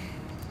 Yeah.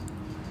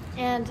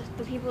 And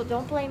the people,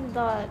 don't blame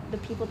the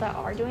people that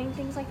are doing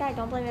things like that.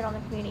 Don't blame it on the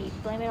community.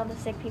 Blame it on the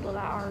sick people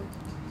that are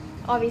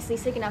obviously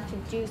sick enough to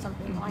do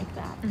something mm-hmm. like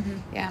that.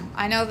 Mm-hmm. Yeah,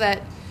 I know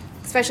that,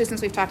 especially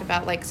since we've talked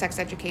about like sex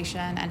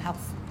education and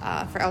health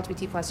for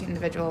LGBT plus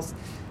individuals,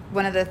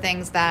 one of the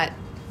things that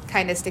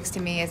kind of sticks to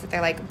me is that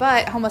they're like,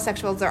 but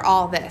homosexuals are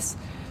all this.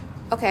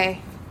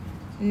 Okay,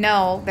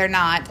 no, they're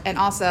not. And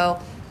also,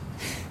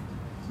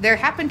 there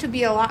happen to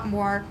be a lot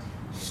more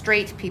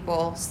straight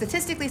people.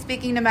 Statistically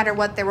speaking, no matter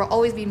what, there will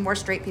always be more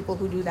straight people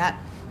who do that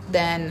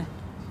than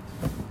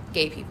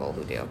gay people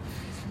who do.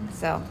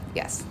 So,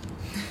 yes.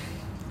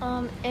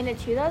 In a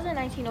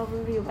 2019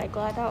 overview by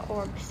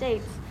GLAAD.org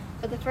states,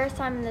 for the first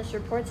time in this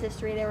report's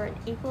history, there were an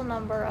equal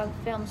number of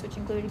films which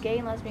included gay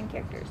and lesbian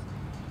characters.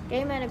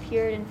 Gay men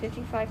appeared in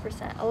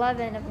 55%,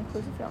 11 of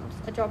inclusive films,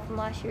 a drop from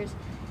last year's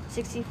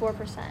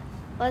 64%.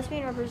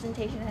 Lesbian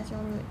representation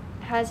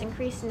has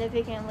increased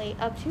significantly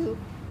up to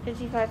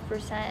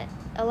 55%,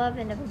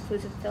 11 of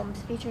inclusive films,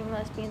 featuring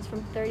lesbians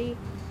from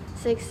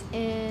 36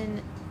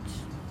 in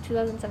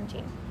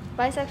 2017.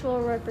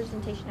 Bisexual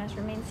representation has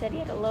remained steady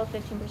at a low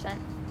 15%,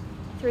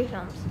 3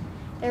 films.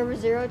 There were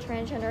 0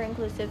 transgender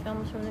inclusive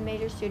films from the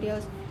major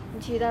studios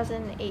in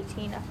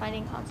 2018, a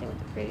finding constant with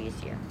the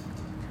previous year.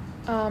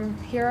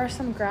 Here are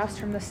some graphs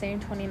from the same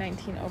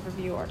 2019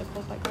 overview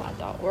articles by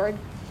GLAAD.org.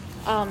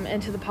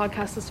 And to the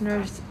podcast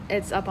listeners,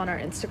 it's up on our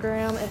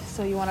Instagram,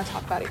 so you want to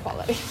talk about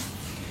equality.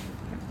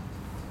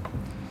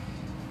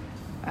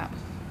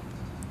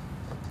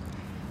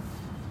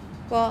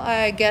 Well,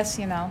 I guess,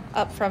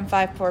 up from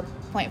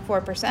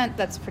 5.4%,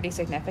 that's pretty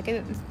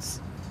significant. It's,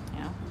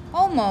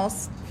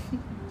 almost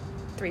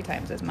 3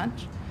 times as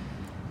much.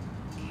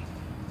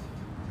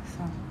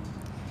 So,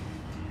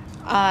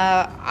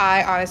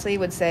 I honestly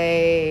would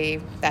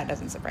say that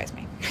doesn't surprise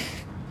me.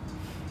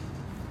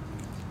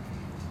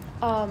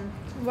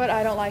 What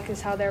I don't like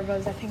is how there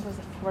was, I think, a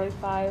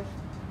 45%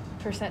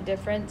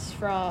 difference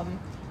from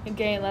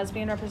gay and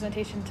lesbian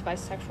representation to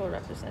bisexual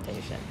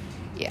representation.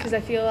 Yeah. Because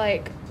I feel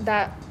like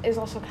that is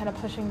also kind of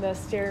pushing the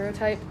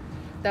stereotype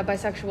that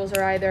bisexuals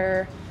are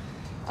either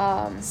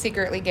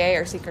secretly gay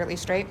or secretly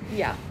straight.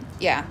 Yeah.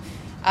 Yeah.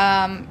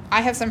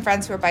 I have some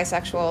friends who are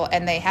bisexual,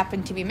 and they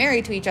happen to be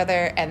married to each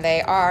other, and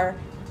they are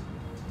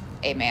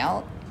a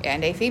male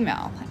and a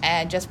female.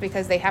 And just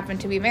because they happen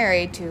to be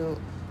married to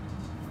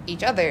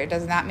each other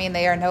does not mean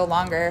they are no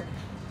longer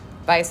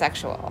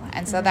bisexual.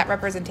 And so that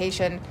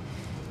representation,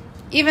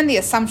 even the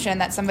assumption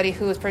that somebody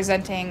who is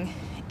presenting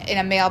in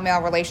a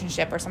male-male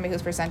relationship or somebody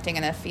who's presenting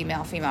in a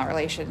female-female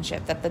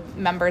relationship, that the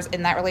members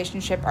in that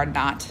relationship are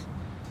not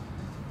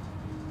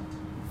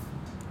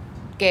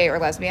gay or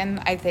lesbian,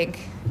 I think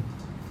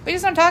we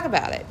just don't talk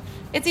about it.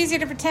 It's easier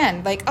to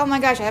pretend, like, oh my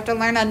gosh, I have to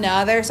learn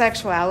another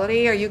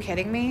sexuality? Are you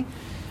kidding me?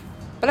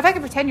 But if I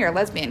can pretend you're a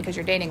lesbian because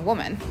you're dating a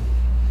woman,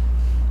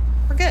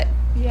 we're good.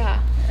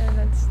 Yeah, and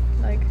that's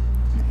like...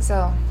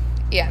 So,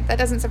 yeah, that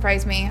doesn't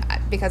surprise me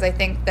because I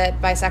think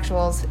that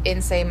bisexuals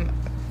in same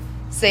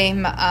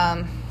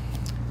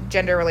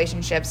gender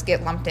relationships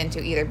get lumped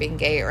into either being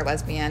gay or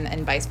lesbian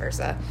and vice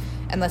versa,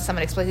 unless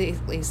someone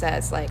explicitly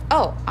says, like,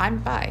 oh, I'm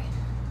bi.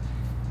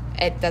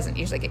 It doesn't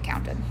usually get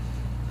counted.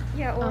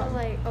 Yeah,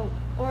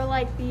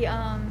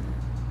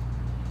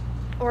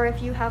 or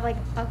if you have like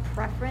a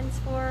preference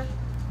for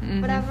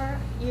whatever,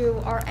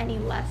 you are any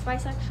less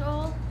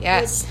bisexual.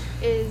 Yes.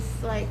 Which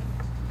is like,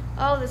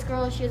 oh, this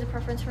girl, she has a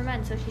preference for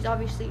men, so she's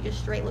obviously just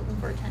straight looking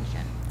for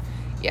attention.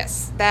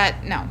 Yes,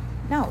 just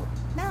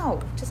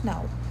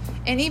no.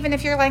 And even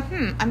if you're like,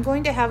 I'm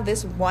going to have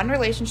this one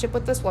relationship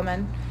with this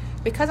woman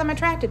because I'm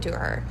attracted to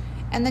her,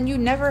 and then you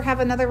never have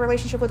another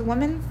relationship with a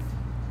woman,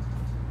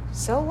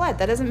 so what?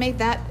 That doesn't make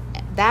that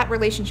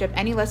relationship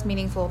any less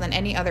meaningful than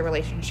any other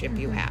relationship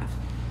you have.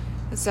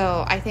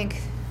 So I think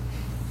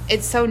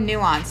it's so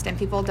nuanced, and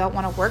people don't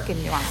want to work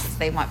in nuances.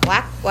 They want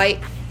black,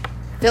 white,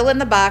 fill in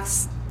the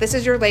box, this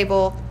is your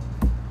label,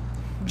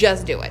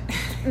 just do it.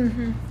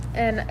 And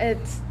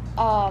it's,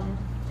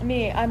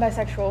 me, I'm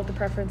bisexual with the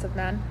preference of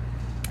men.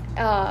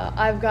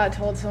 I've got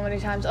told so many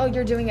times, oh,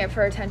 you're doing it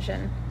for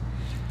attention.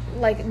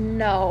 Like,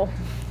 no.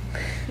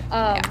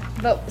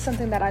 But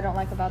something that I don't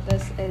like about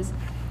this is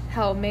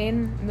how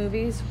main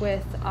movies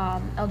with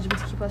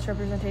LGBTQ plus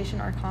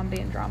representation are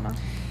comedy and drama.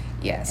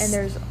 Yes. And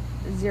there's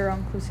zero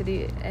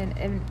inclusivity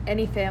in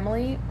any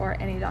family or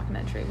any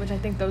documentary, which I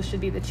think those should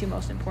be the 2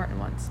 most important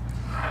ones.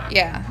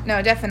 Yeah,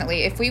 no,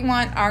 definitely. If we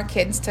want our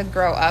kids to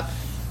grow up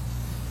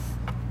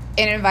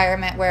in an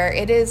environment where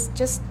it is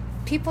just,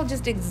 people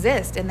just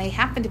exist and they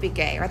happen to be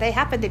gay or they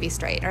happen to be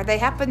straight or they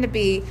happen to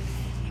be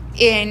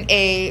in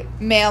a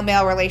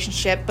male-male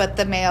relationship, but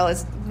the male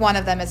is, one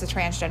of them is a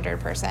transgender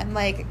person.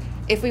 Like,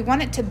 if we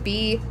want it to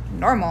be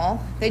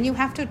normal, then you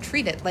have to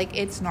treat it like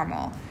it's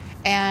normal.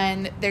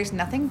 And there's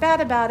nothing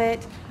bad about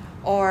it.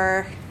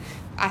 Or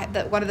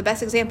one of the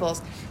best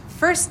examples,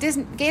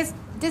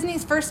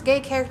 Disney's first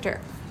gay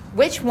character.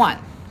 Which one?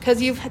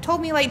 Because you've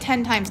told me like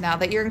 10 times now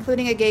that you're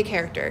including a gay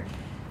character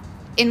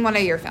in one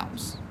of your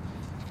films.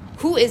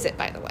 Who is it,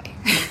 by the way?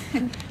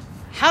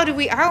 How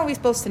are we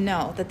supposed to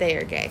know that they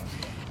are gay?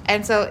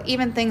 And so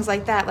even things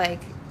like that,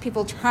 like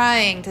people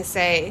trying to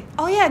say,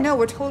 oh yeah, no,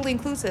 we're totally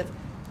inclusive.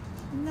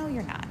 No,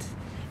 you're not.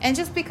 And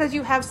just because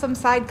you have some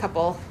side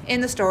couple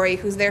in the story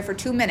who's there for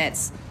 2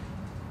 minutes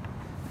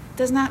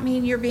does not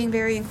mean you're being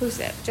very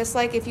inclusive. Just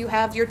like if you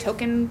have your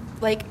token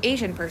like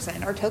Asian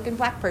person or token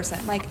black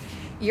person, like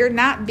you're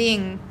not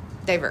being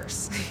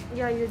diverse.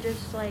 Yeah, you're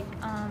just like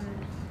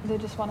They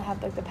just want to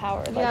have like the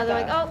power. Yeah,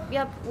 they're like, oh,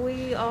 yep,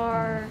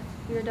 we're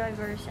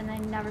diverse, and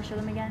then never show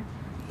them again.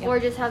 Yep. Or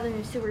just have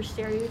them super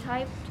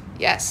stereotyped.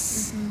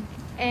 Yes.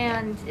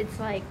 And it's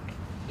like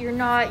you're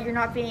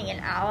not being an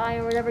ally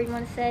or whatever you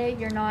want to say.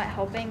 You're not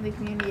helping the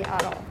community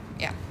at all.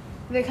 Yeah.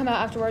 They come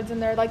out afterwards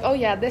and they're like, oh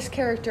yeah, this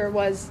character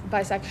was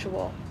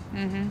bisexual.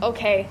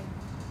 Okay,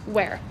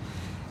 where?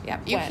 Yeah.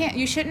 When?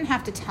 You shouldn't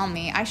have to tell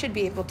me. I should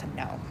be able to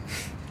know.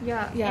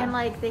 Yeah. Yeah. And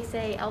like they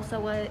say,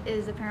 Elsa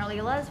is apparently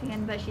a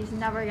lesbian, but she's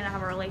never gonna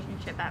have a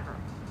relationship ever.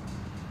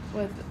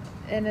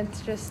 And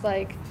it's just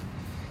like,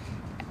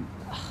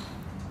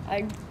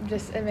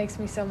 it makes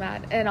me so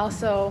mad. And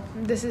also,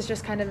 this is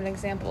just kind of an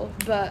example,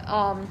 but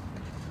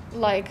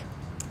like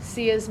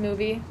Sia's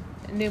new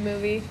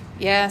movie.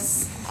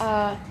 Yes.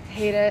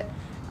 Hate it.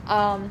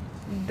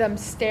 Them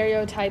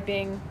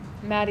stereotyping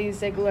Maddie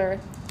Ziegler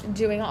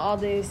doing all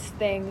these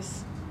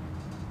things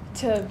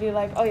to be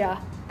like, oh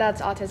yeah,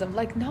 that's autism.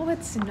 Like, no,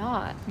 it's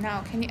not.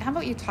 No, how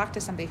about you talk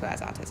to somebody who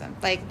has autism?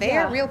 Like, they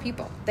Yeah. are real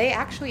people. They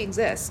actually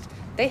exist.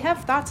 They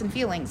have thoughts and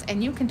feelings,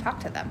 and you can talk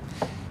to them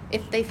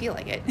if they feel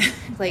like it.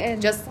 Like,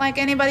 And- just like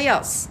anybody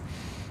else.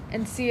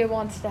 And Sia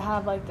wants to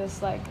have like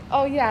this, like,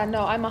 oh yeah,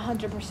 no, I'm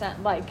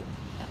 100% like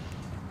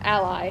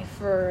ally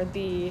for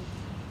the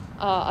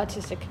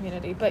autistic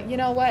community. But you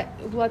know what?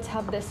 Let's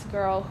have this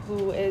girl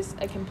who is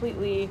a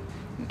completely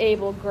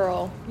able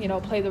girl, you know,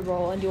 play the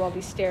role and do all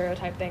these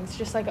stereotype things.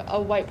 Just like a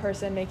white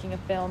person making a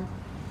film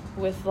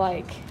with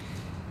like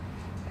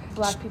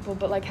black people,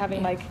 but like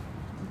having like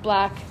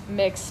black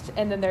mixed,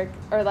 and then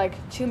or like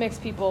two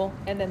mixed people,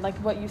 and then like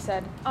what you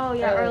said. Oh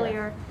yeah,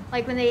 earlier.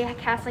 Like when they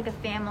cast like a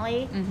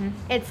family, Mm-hmm.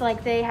 it's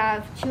like they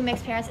have two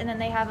mixed parents and then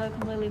they have a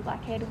completely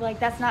black kid. Like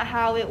that's not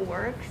how it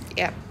works.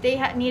 Yep. They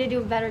need to do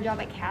a better job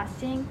at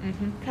casting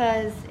Mhm.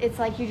 because it's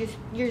like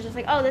you're just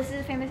like, oh, this is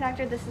a famous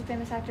actor, this is a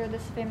famous actor,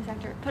 this is a famous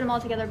actor. Put them all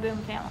together, boom,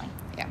 family.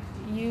 Yeah.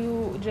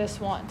 You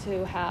just want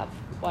to have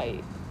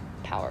white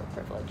power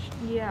privilege.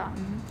 Yeah.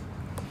 Mm-hmm.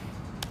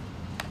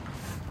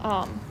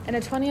 In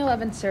a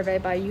 2011 survey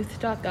by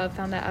youth.gov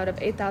found that out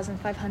of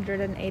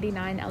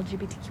 8,589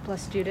 LGBTQ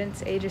plus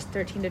students ages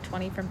 13 to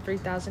 20 from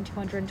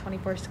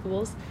 3,224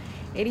 schools,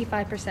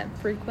 85%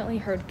 frequently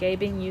heard gay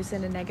being used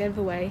in a negative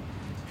way,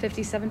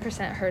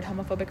 57% heard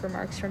homophobic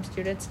remarks from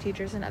students,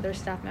 teachers, and other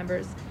staff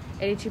members,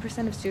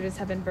 82% of students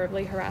have been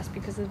verbally harassed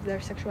because of their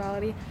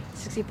sexuality,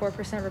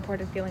 64%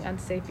 reported feeling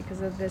unsafe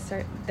because of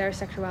their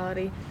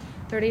sexuality,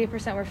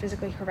 38% were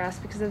physically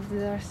harassed because of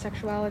their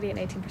sexuality, and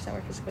 18%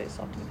 were physically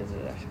assaulted because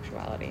of their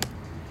sexuality.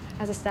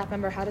 As a staff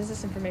member, how does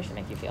this information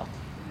make you feel?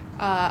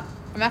 I'm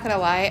not gonna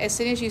lie. As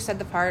soon as you said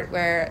the part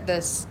where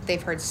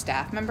they've heard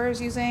staff members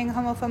using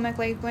homophobic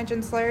language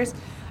and slurs,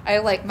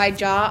 my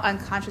jaw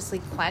unconsciously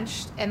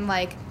clenched, and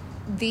like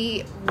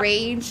the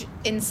rage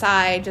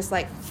inside just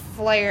like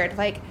flared.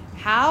 Like,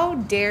 how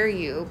dare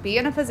you be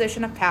in a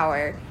position of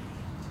power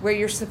where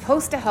you're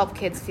supposed to help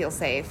kids feel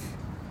safe,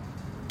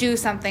 do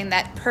something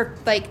that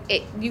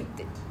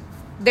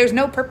there's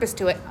no purpose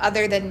to it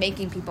other than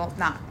making people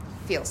not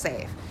feel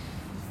safe.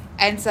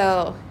 And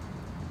so,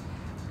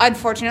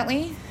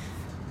 unfortunately,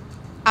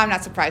 I'm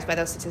not surprised by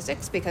those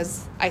statistics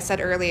because I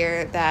said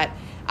earlier that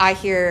I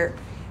hear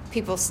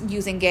people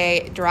using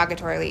gay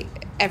derogatorily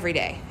every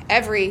day,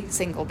 every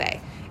single day,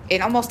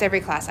 in almost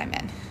every class I'm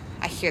in.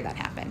 I hear that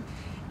happen.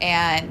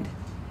 And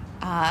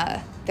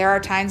there are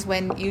times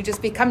when you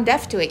just become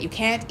deaf to it. You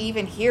can't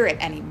even hear it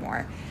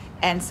anymore.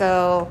 And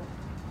so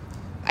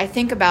I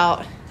think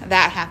about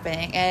that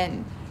happening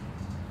and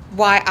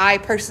why I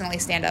personally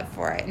stand up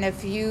for it. And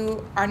if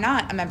you are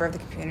not a member of the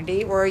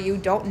community or you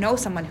don't know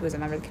someone who is a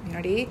member of the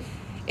community,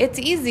 it's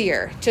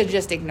easier to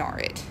just ignore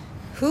it.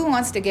 Who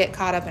wants to get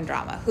caught up in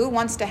drama? Who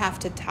wants to have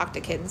to talk to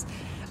kids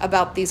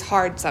about these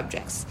hard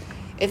subjects?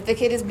 If the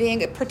kid is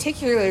being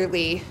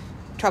particularly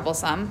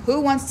troublesome,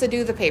 who wants to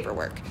do the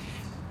paperwork?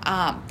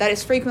 That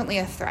is frequently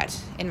a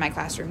threat in my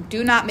classroom.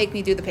 Do not make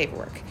me do the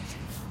paperwork.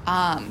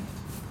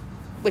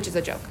 Which is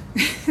a joke.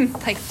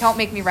 Like, don't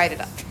make me write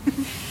it up.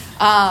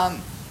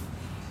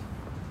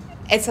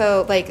 And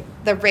so, like,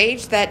 the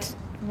rage that,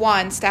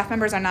 one, staff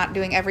members are not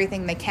doing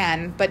everything they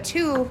can, but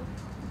two,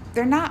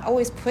 they're not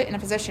always put in a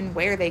position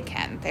where they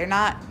can. They're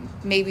not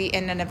maybe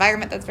in an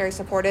environment that's very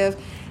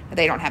supportive.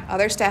 They don't have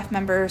other staff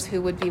members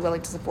who would be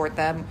willing to support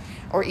them,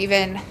 or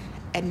even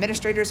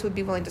administrators who would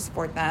be willing to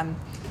support them.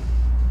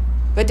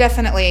 But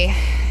definitely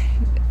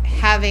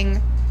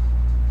having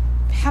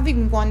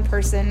one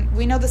person,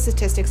 we know the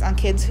statistics on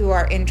kids who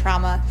are in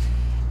trauma,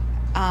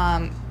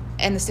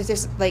 and the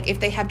statistics, like if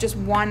they have just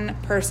one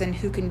person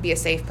who can be a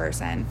safe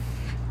person.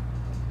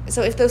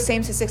 So if those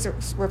same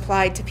statistics were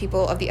applied to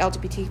people of the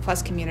LGBT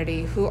plus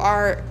community who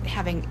are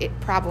having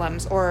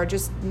problems or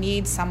just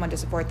need someone to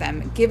support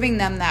them, giving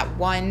them that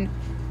one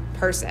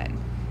person.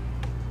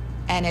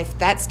 And if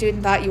that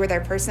student thought you were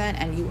their person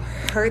and you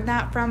heard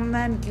that from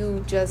them,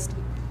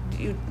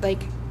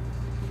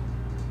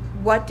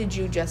 what did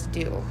you just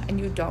do? And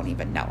you don't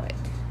even know it.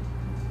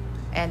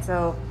 And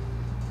so,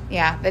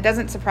 yeah, that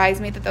doesn't surprise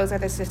me that those are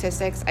the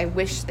statistics. I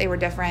wish they were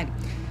different.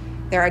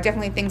 There are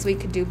definitely things we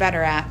could do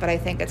better at, but I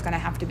think it's going to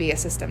have to be a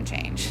system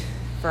change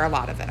for a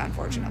lot of it,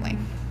 unfortunately.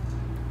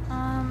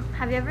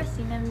 Have you ever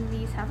seen any of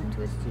these happen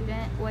to a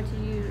student? What did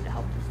you do to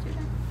help the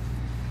student?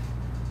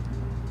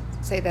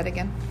 Say that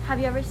again. Have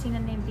you ever seen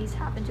any of these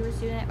happen to a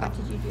student? What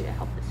did you do to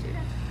help the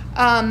student?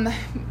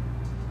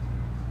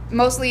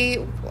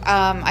 Mostly,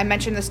 I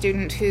mentioned the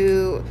student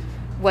who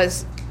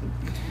was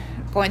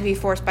going to be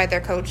forced by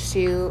their coach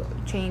to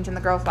change in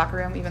the girls' locker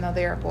room, even though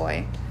they're a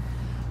boy.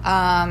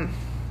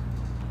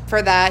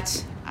 For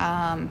that,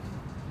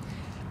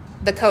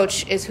 the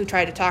coach is who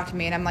tried to talk to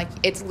me, and I'm like,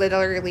 it's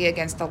literally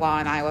against the law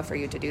in Iowa for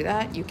you to do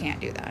that. You can't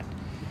do that.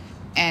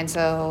 And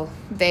so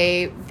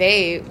they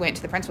went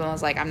to the principal and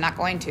was like, I'm not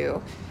going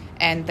to.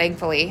 And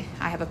thankfully,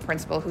 I have a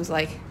principal who's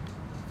like,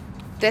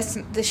 this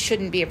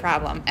shouldn't be a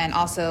problem, and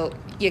also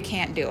you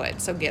can't do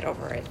it, so get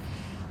over it.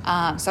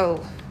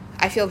 So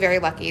I feel very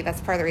lucky. That's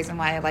part of the reason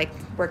why I like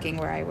working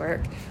where I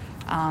work.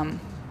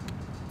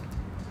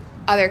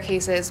 Other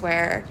cases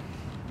where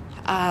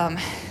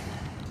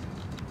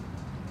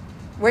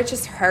it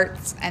just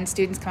hurts, and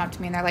students come up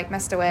to me and they're like,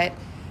 Ms. DeWitt,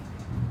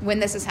 when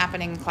this is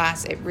happening in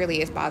class, it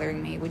really is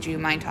bothering me. Would you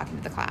mind talking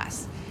to the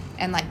class?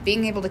 And like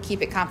being able to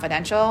keep it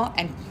confidential,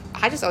 and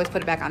I just always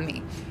put it back on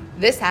me.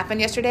 This happened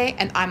yesterday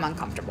and I'm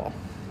uncomfortable.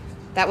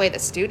 That way the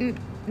student,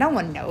 no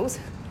one knows.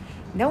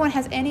 No one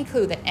has any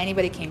clue that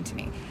anybody came to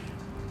me.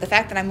 The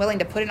fact that I'm willing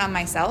to put it on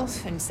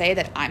myself and say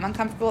that I'm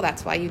uncomfortable,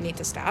 that's why you need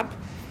to stop.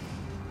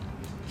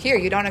 Here,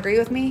 you don't agree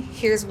with me?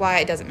 Here's why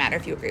it doesn't matter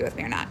if you agree with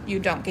me or not. You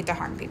don't get to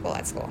harm people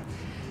at school.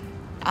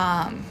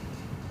 And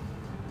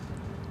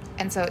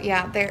so,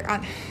 yeah,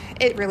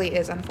 it really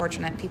is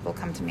unfortunate people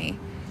come to me.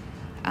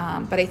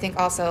 But I think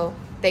also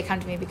they come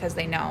to me because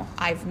they know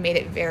I've made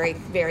it very,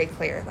 very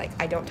clear. Like,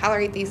 I don't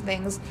tolerate these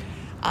things.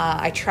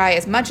 I try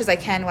as much as I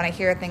can when I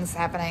hear things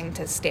happening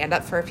to stand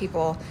up for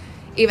people,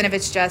 even if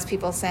it's just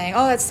people saying,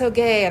 oh, that's so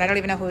gay, and I don't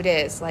even know who it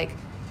is. Like,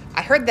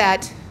 I heard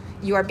that.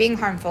 You are being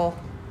harmful.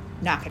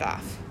 Knock it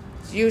off.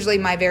 It's usually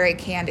my very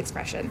canned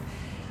expression.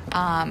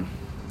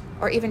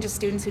 Or even just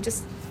students who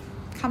just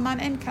come on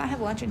in. Can I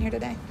have lunch in here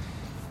today?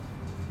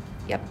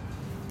 Yep.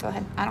 Go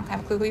ahead. I don't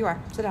have a clue who you are.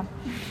 Sit down.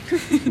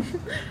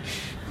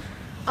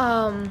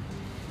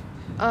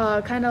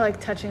 Kind of like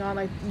touching on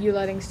like you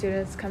letting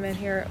students come in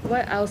here.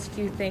 What else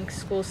do you think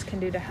schools can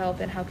do to help,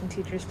 and how can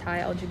teachers tie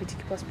LGBTQ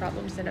plus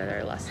problems into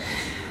their lessons?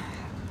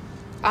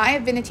 I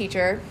have been a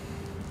teacher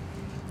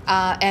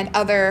in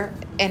other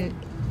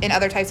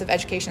types of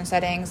education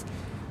settings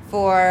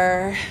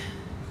for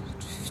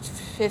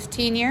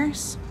 15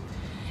 years.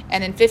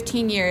 And in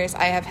 15 years,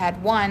 I have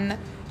had one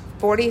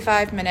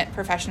 45-minute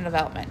professional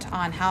development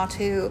on how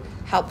to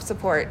help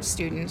support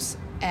students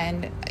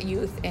and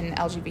youth in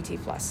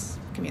LGBT plus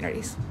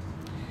communities.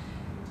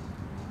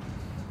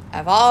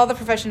 Of all the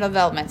professional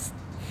developments,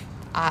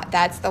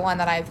 that's the one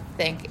that I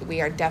think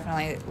we are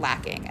definitely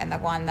lacking, and the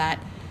one that,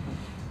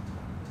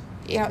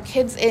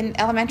 kids in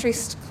elementary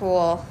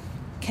school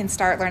can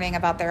start learning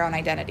about their own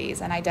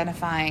identities and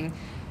identifying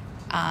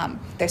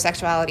their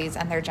sexualities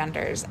and their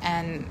genders.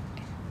 And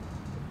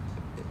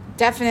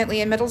definitely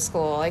in middle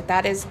school, like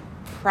that is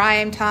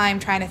prime time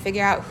trying to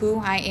figure out who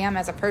I am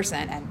as a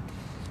person, and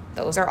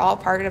those are all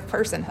part of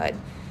personhood.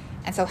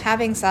 And so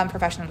having some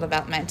professional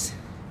development,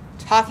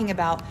 talking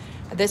about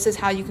this is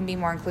how you can be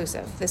more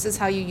inclusive, this is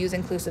how you use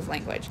inclusive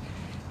language,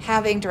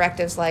 having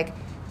directives like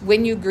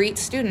when you greet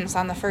students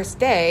on the first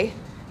day,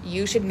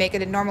 you should make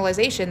it a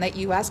normalization that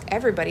you ask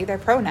everybody their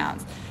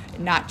pronouns,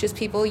 not just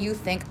people you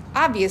think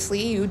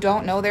obviously you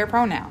don't know their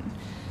pronoun.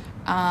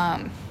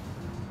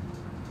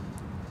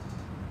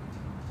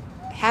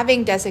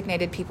 Having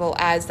designated people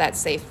as that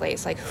safe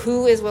place, like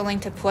who is willing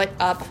to put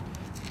up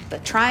the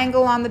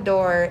triangle on the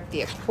door,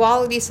 the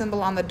equality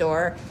symbol on the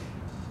door.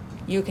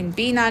 You can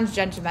be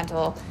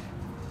non-judgmental.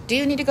 Do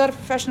you need to go to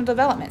professional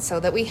development so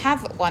that we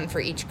have one for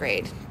each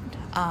grade?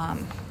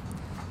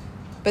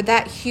 But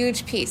that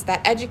huge piece,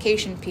 that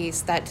education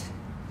piece that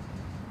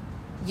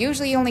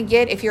usually you only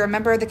get if you're a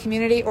member of the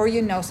community or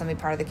you know somebody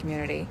part of the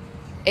community,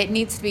 it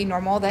needs to be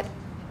normal that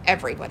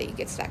everybody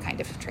gets that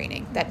kind of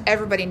training, that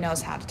everybody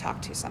knows how to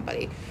talk to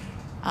somebody.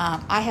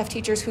 I have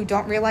teachers who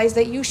don't realize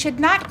that you should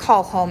not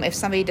call home if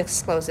somebody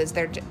discloses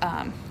their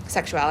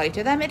sexuality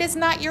to them. It is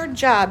not your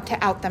job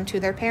to out them to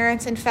their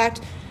parents. In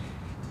fact,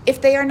 if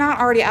they are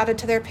not already outed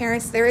to their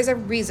parents, there is a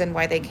reason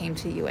why they came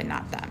to you and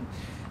not them.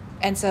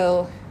 And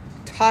so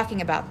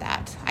talking about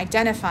that,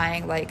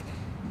 identifying like,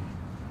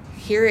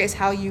 here is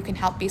how you can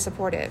help be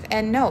supportive.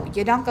 And no,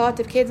 you don't go out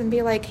to kids and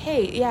be like,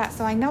 hey, yeah,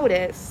 so I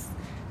noticed.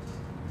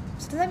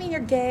 So does that mean you're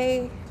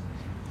gay?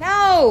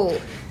 No.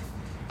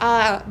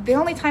 The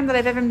only time that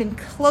I've ever been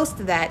close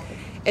to that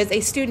is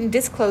a student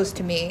disclosed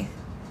to me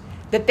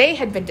that they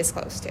had been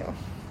disclosed to.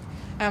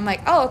 And I'm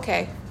like, oh,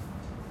 okay.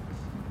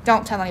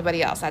 Don't tell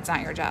anybody else. That's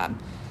not your job.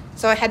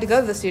 So I had to go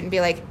to the student and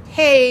be like,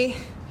 hey,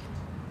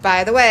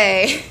 by the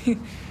way,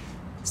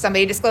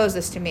 somebody disclosed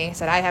this to me. I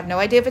said, I have no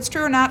idea if it's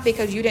true or not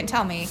because you didn't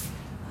tell me,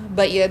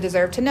 but you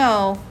deserve to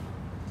know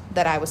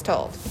that I was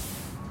told.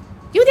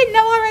 You didn't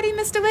know already,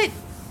 Ms. DeWitt?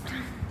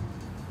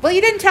 Well,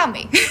 you didn't tell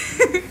me.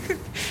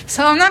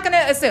 So I'm not going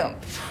to assume.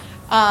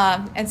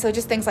 And so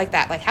just things like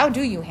that. Like, how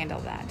do you handle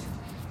that?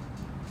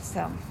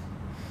 So.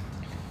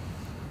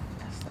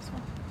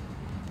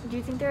 Do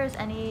you think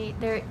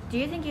do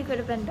you think you could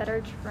have been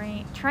better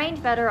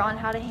trained better on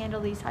how to handle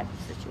these types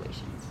of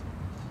situations?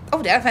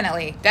 Oh,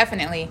 definitely.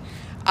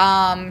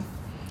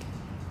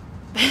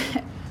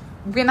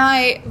 When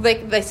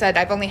like I said,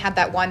 I've only had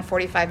that one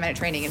 45-minute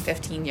training in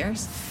 15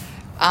 years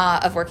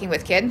of working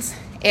with kids.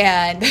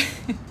 And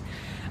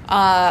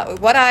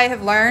what I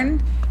have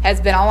learned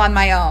has been all on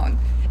my own.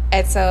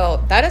 And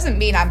so that doesn't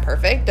mean I'm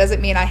perfect,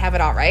 doesn't mean I have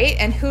it all right.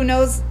 And who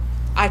knows,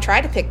 I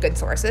try to pick good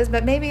sources,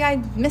 but maybe I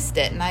missed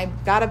it and I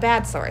got a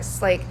bad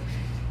source. Like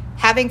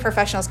having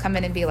professionals come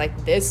in and be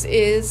like, this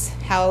is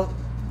how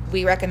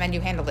we recommend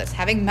you handle this.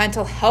 Having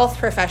mental health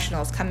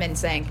professionals come in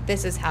saying,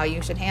 this is how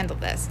you should handle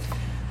this.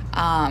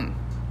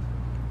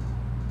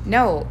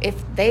 No,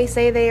 if they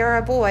say they are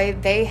a boy,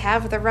 they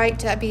have the right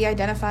to be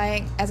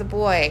identifying as a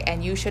boy,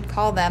 and you should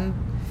call them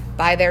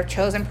by their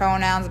chosen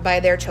pronouns, by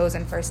their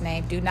chosen first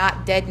name. Do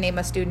not dead name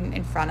a student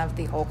in front of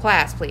the whole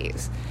class,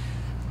 please.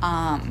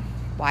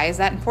 Why is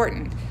that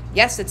important?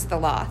 Yes, it's the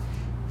law.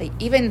 Like,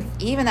 even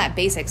that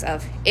basics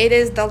of it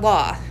is the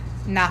law,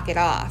 knock it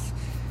off.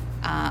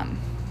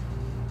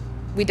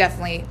 We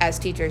definitely, as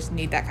teachers,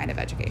 need that kind of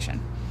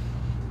education.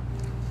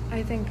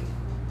 I think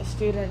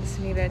students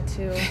need it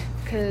too,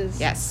 because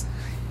Yes.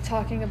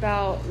 talking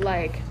about,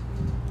 like,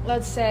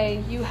 let's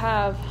say you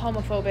have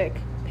homophobic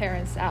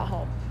parents at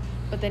home,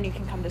 but then you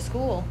can come to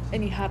school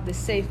and you have this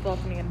safe,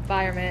 welcoming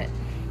environment,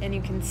 and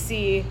you can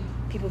see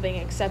people being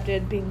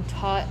accepted, being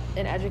taught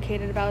and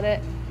educated about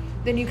it.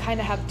 Then you kind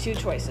of have two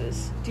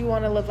choices. Do you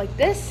want to live like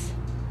this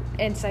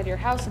inside your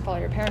house and follow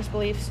your parents'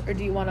 beliefs, or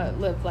do you want to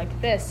live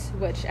like this,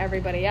 which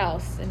everybody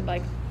else, and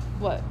like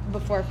what,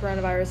 before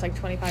coronavirus, like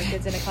 25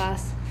 kids in a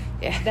class?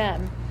 Yeah.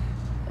 Them,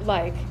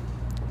 like,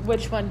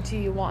 which one do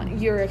you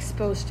want? You're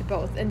exposed to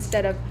both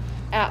instead of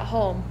at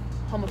home,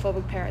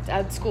 homophobic parents,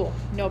 at school,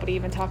 nobody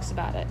even talks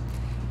about it.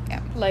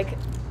 Yeah. Like,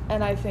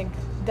 and I think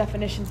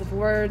definitions of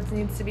words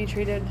needs to be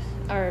treated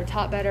or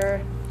taught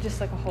better,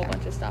 just like a whole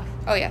bunch of stuff.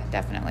 Oh, yeah,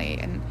 definitely.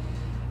 And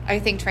I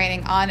think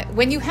training on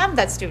when you have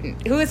that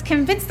student who is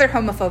convinced their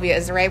homophobia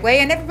is the right way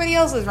and everybody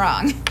else is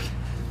wrong.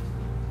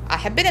 I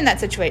have been in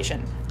that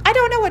situation. I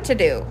don't know what to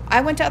do.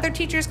 I went to other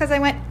teachers because I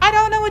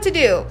don't know what to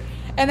do.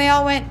 And they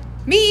all went,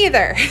 me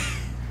either.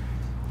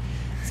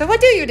 So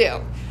what do you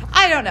do?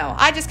 I don't know.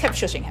 I just kept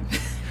shushing him.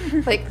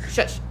 Like,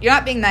 shush. You're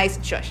not being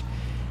nice. Shush.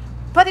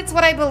 But it's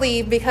what I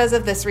believe because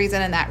of this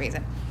reason and that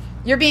reason.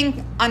 You're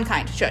being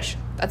unkind. Shush.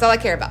 That's all I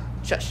care about.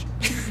 Shush.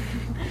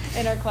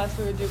 In our class,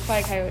 we would do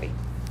Quiet Coyote.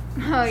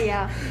 Oh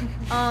yeah,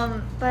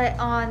 but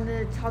on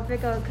the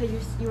topic of, because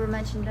you were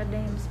mentioning the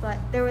names, but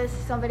there was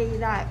somebody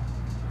that,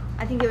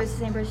 I think it was the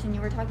same person you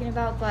were talking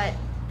about, but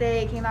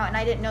they came out and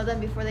I didn't know them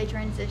before they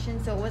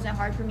transitioned, so it wasn't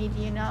hard for me to,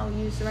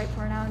 use the right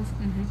pronouns,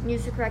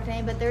 use the correct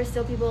name, but there's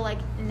still people like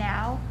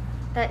now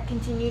that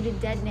continue to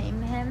dead name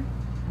him,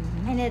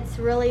 and it's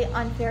really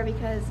unfair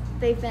because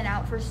they've been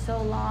out for so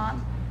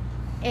long,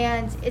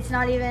 and it's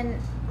not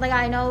even, like,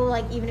 I know,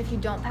 like, even if you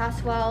don't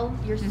pass well,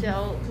 you're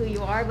still who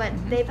you are, but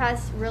they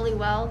pass really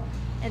well.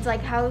 It's like,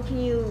 how can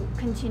you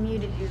continue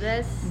to do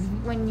this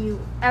when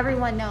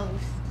everyone knows?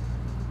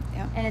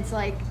 Yeah. And it's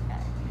like,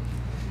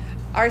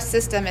 Our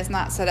system is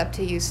not set up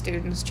to use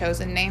students'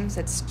 chosen names.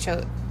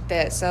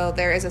 So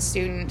there is a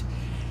student,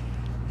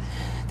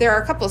 there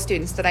are a couple of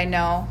students that I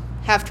know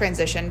have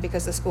transitioned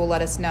because the school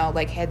let us know,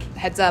 like,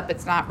 heads up,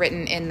 it's not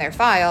written in their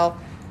file,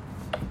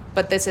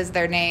 but this is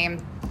their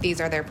name, these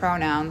are their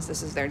pronouns,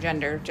 this is their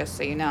gender, just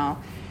so you know.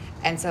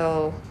 And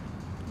so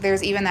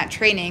there's even that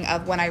training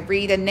of when I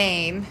read a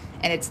name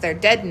and it's their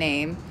dead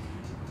name,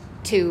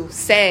 to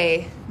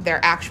say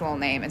their actual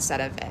name instead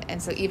of it. And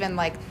so even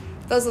like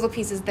those little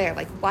pieces there,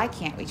 like, why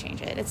can't we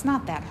change it? It's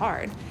not that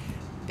hard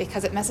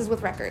because it messes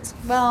with records.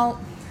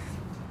 Well,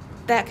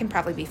 that can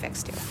probably be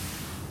fixed too.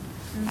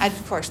 I,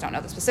 of course, don't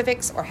know the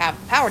specifics or have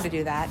power to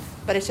do that,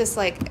 but it's just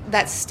like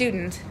that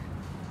student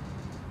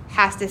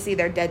has to see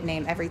their dead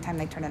name every time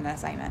they turn in an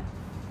assignment.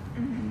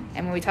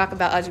 And when we talk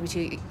about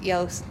LGBT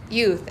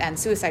youth and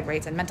suicide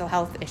rates and mental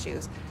health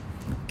issues,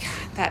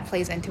 God, that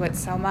plays into it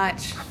so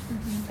much.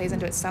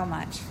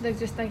 Like,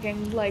 just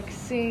thinking, like,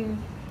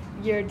 seeing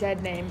your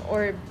dead name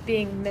or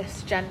being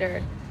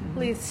misgendered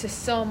leads to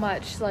so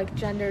much, like,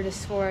 gender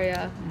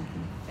dysphoria.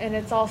 And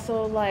it's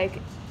also, like,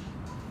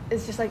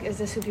 it's just like, is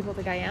this who people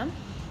think I am?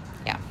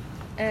 Yeah.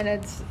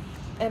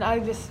 And I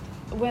just,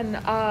 when,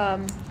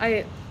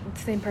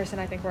 same person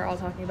I think we're all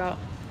talking about,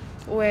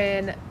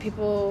 when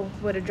people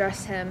would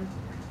address him,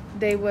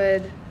 they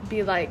would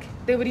be like,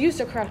 they would use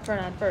the correct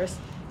pronoun first,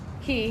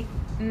 he,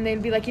 and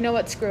they'd be like, you know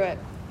what, screw it,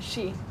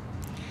 she.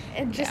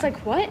 And just like,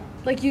 what?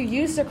 Like, you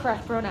used the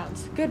correct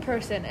pronouns, good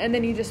person, and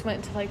then you just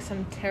went to, like,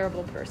 some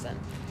terrible person.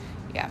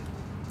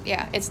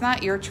 Yeah, it's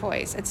not your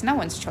choice. It's no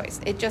one's choice.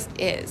 It just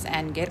is,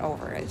 and get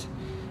over it.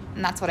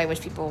 And that's what I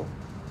wish people,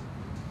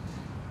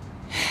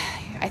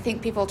 I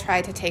think people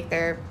try to take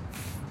their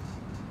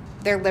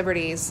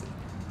liberties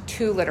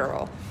too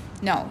literal.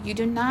 No, you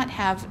do not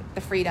have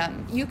the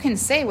freedom. You can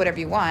say whatever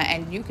you want,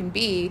 and you can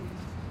be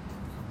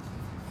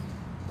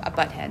a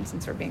butthead,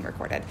 since we're being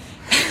recorded.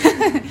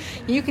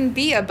 You can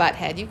be a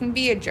butthead. You can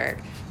be a jerk,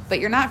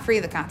 but you're not free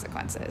of the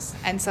consequences.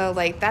 And so,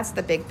 like, that's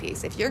the big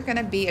piece. If you're going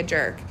to be a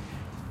jerk,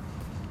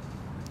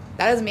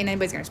 that doesn't mean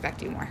anybody's going to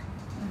respect you more.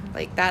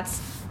 Like,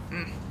 that's,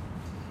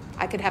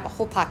 I could have a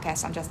whole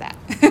podcast on just that.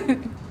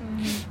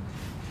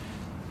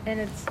 And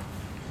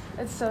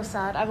it's so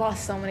sad. I've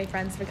lost so many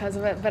friends because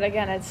of it. But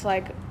again, it's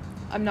like,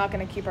 I'm not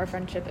going to keep our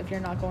friendship if you're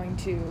not going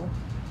to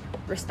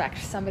respect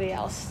somebody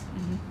else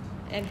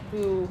and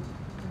who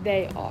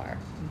they are.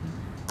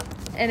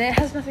 And it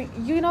has nothing,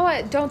 you know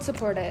what, don't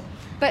support it,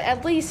 but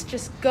at least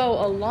just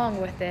go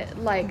along with it.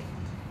 Like,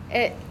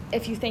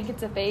 if you think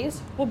it's a phase,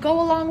 well,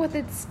 go along with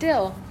it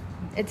still.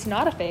 It's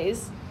not a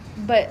phase,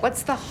 but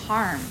What's the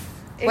harm?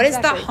 Exactly. What is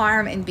the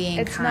harm in being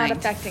it's kind? not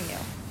affecting you.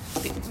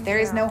 There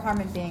is Yeah. no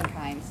harm in being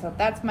kind. So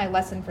that's my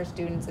lesson for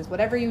students: is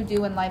whatever you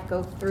do in life,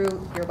 go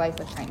through your life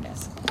with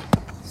kindness.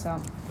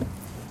 So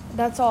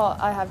That's all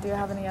I have. Do you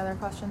have any other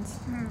questions?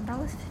 That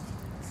was.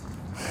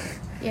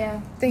 yeah,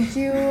 Thank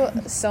you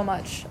so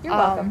much. you're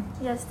welcome.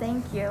 Yes,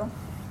 thank you.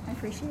 I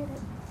appreciate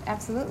it.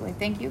 Absolutely.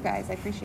 Thank you guys. I appreciate it.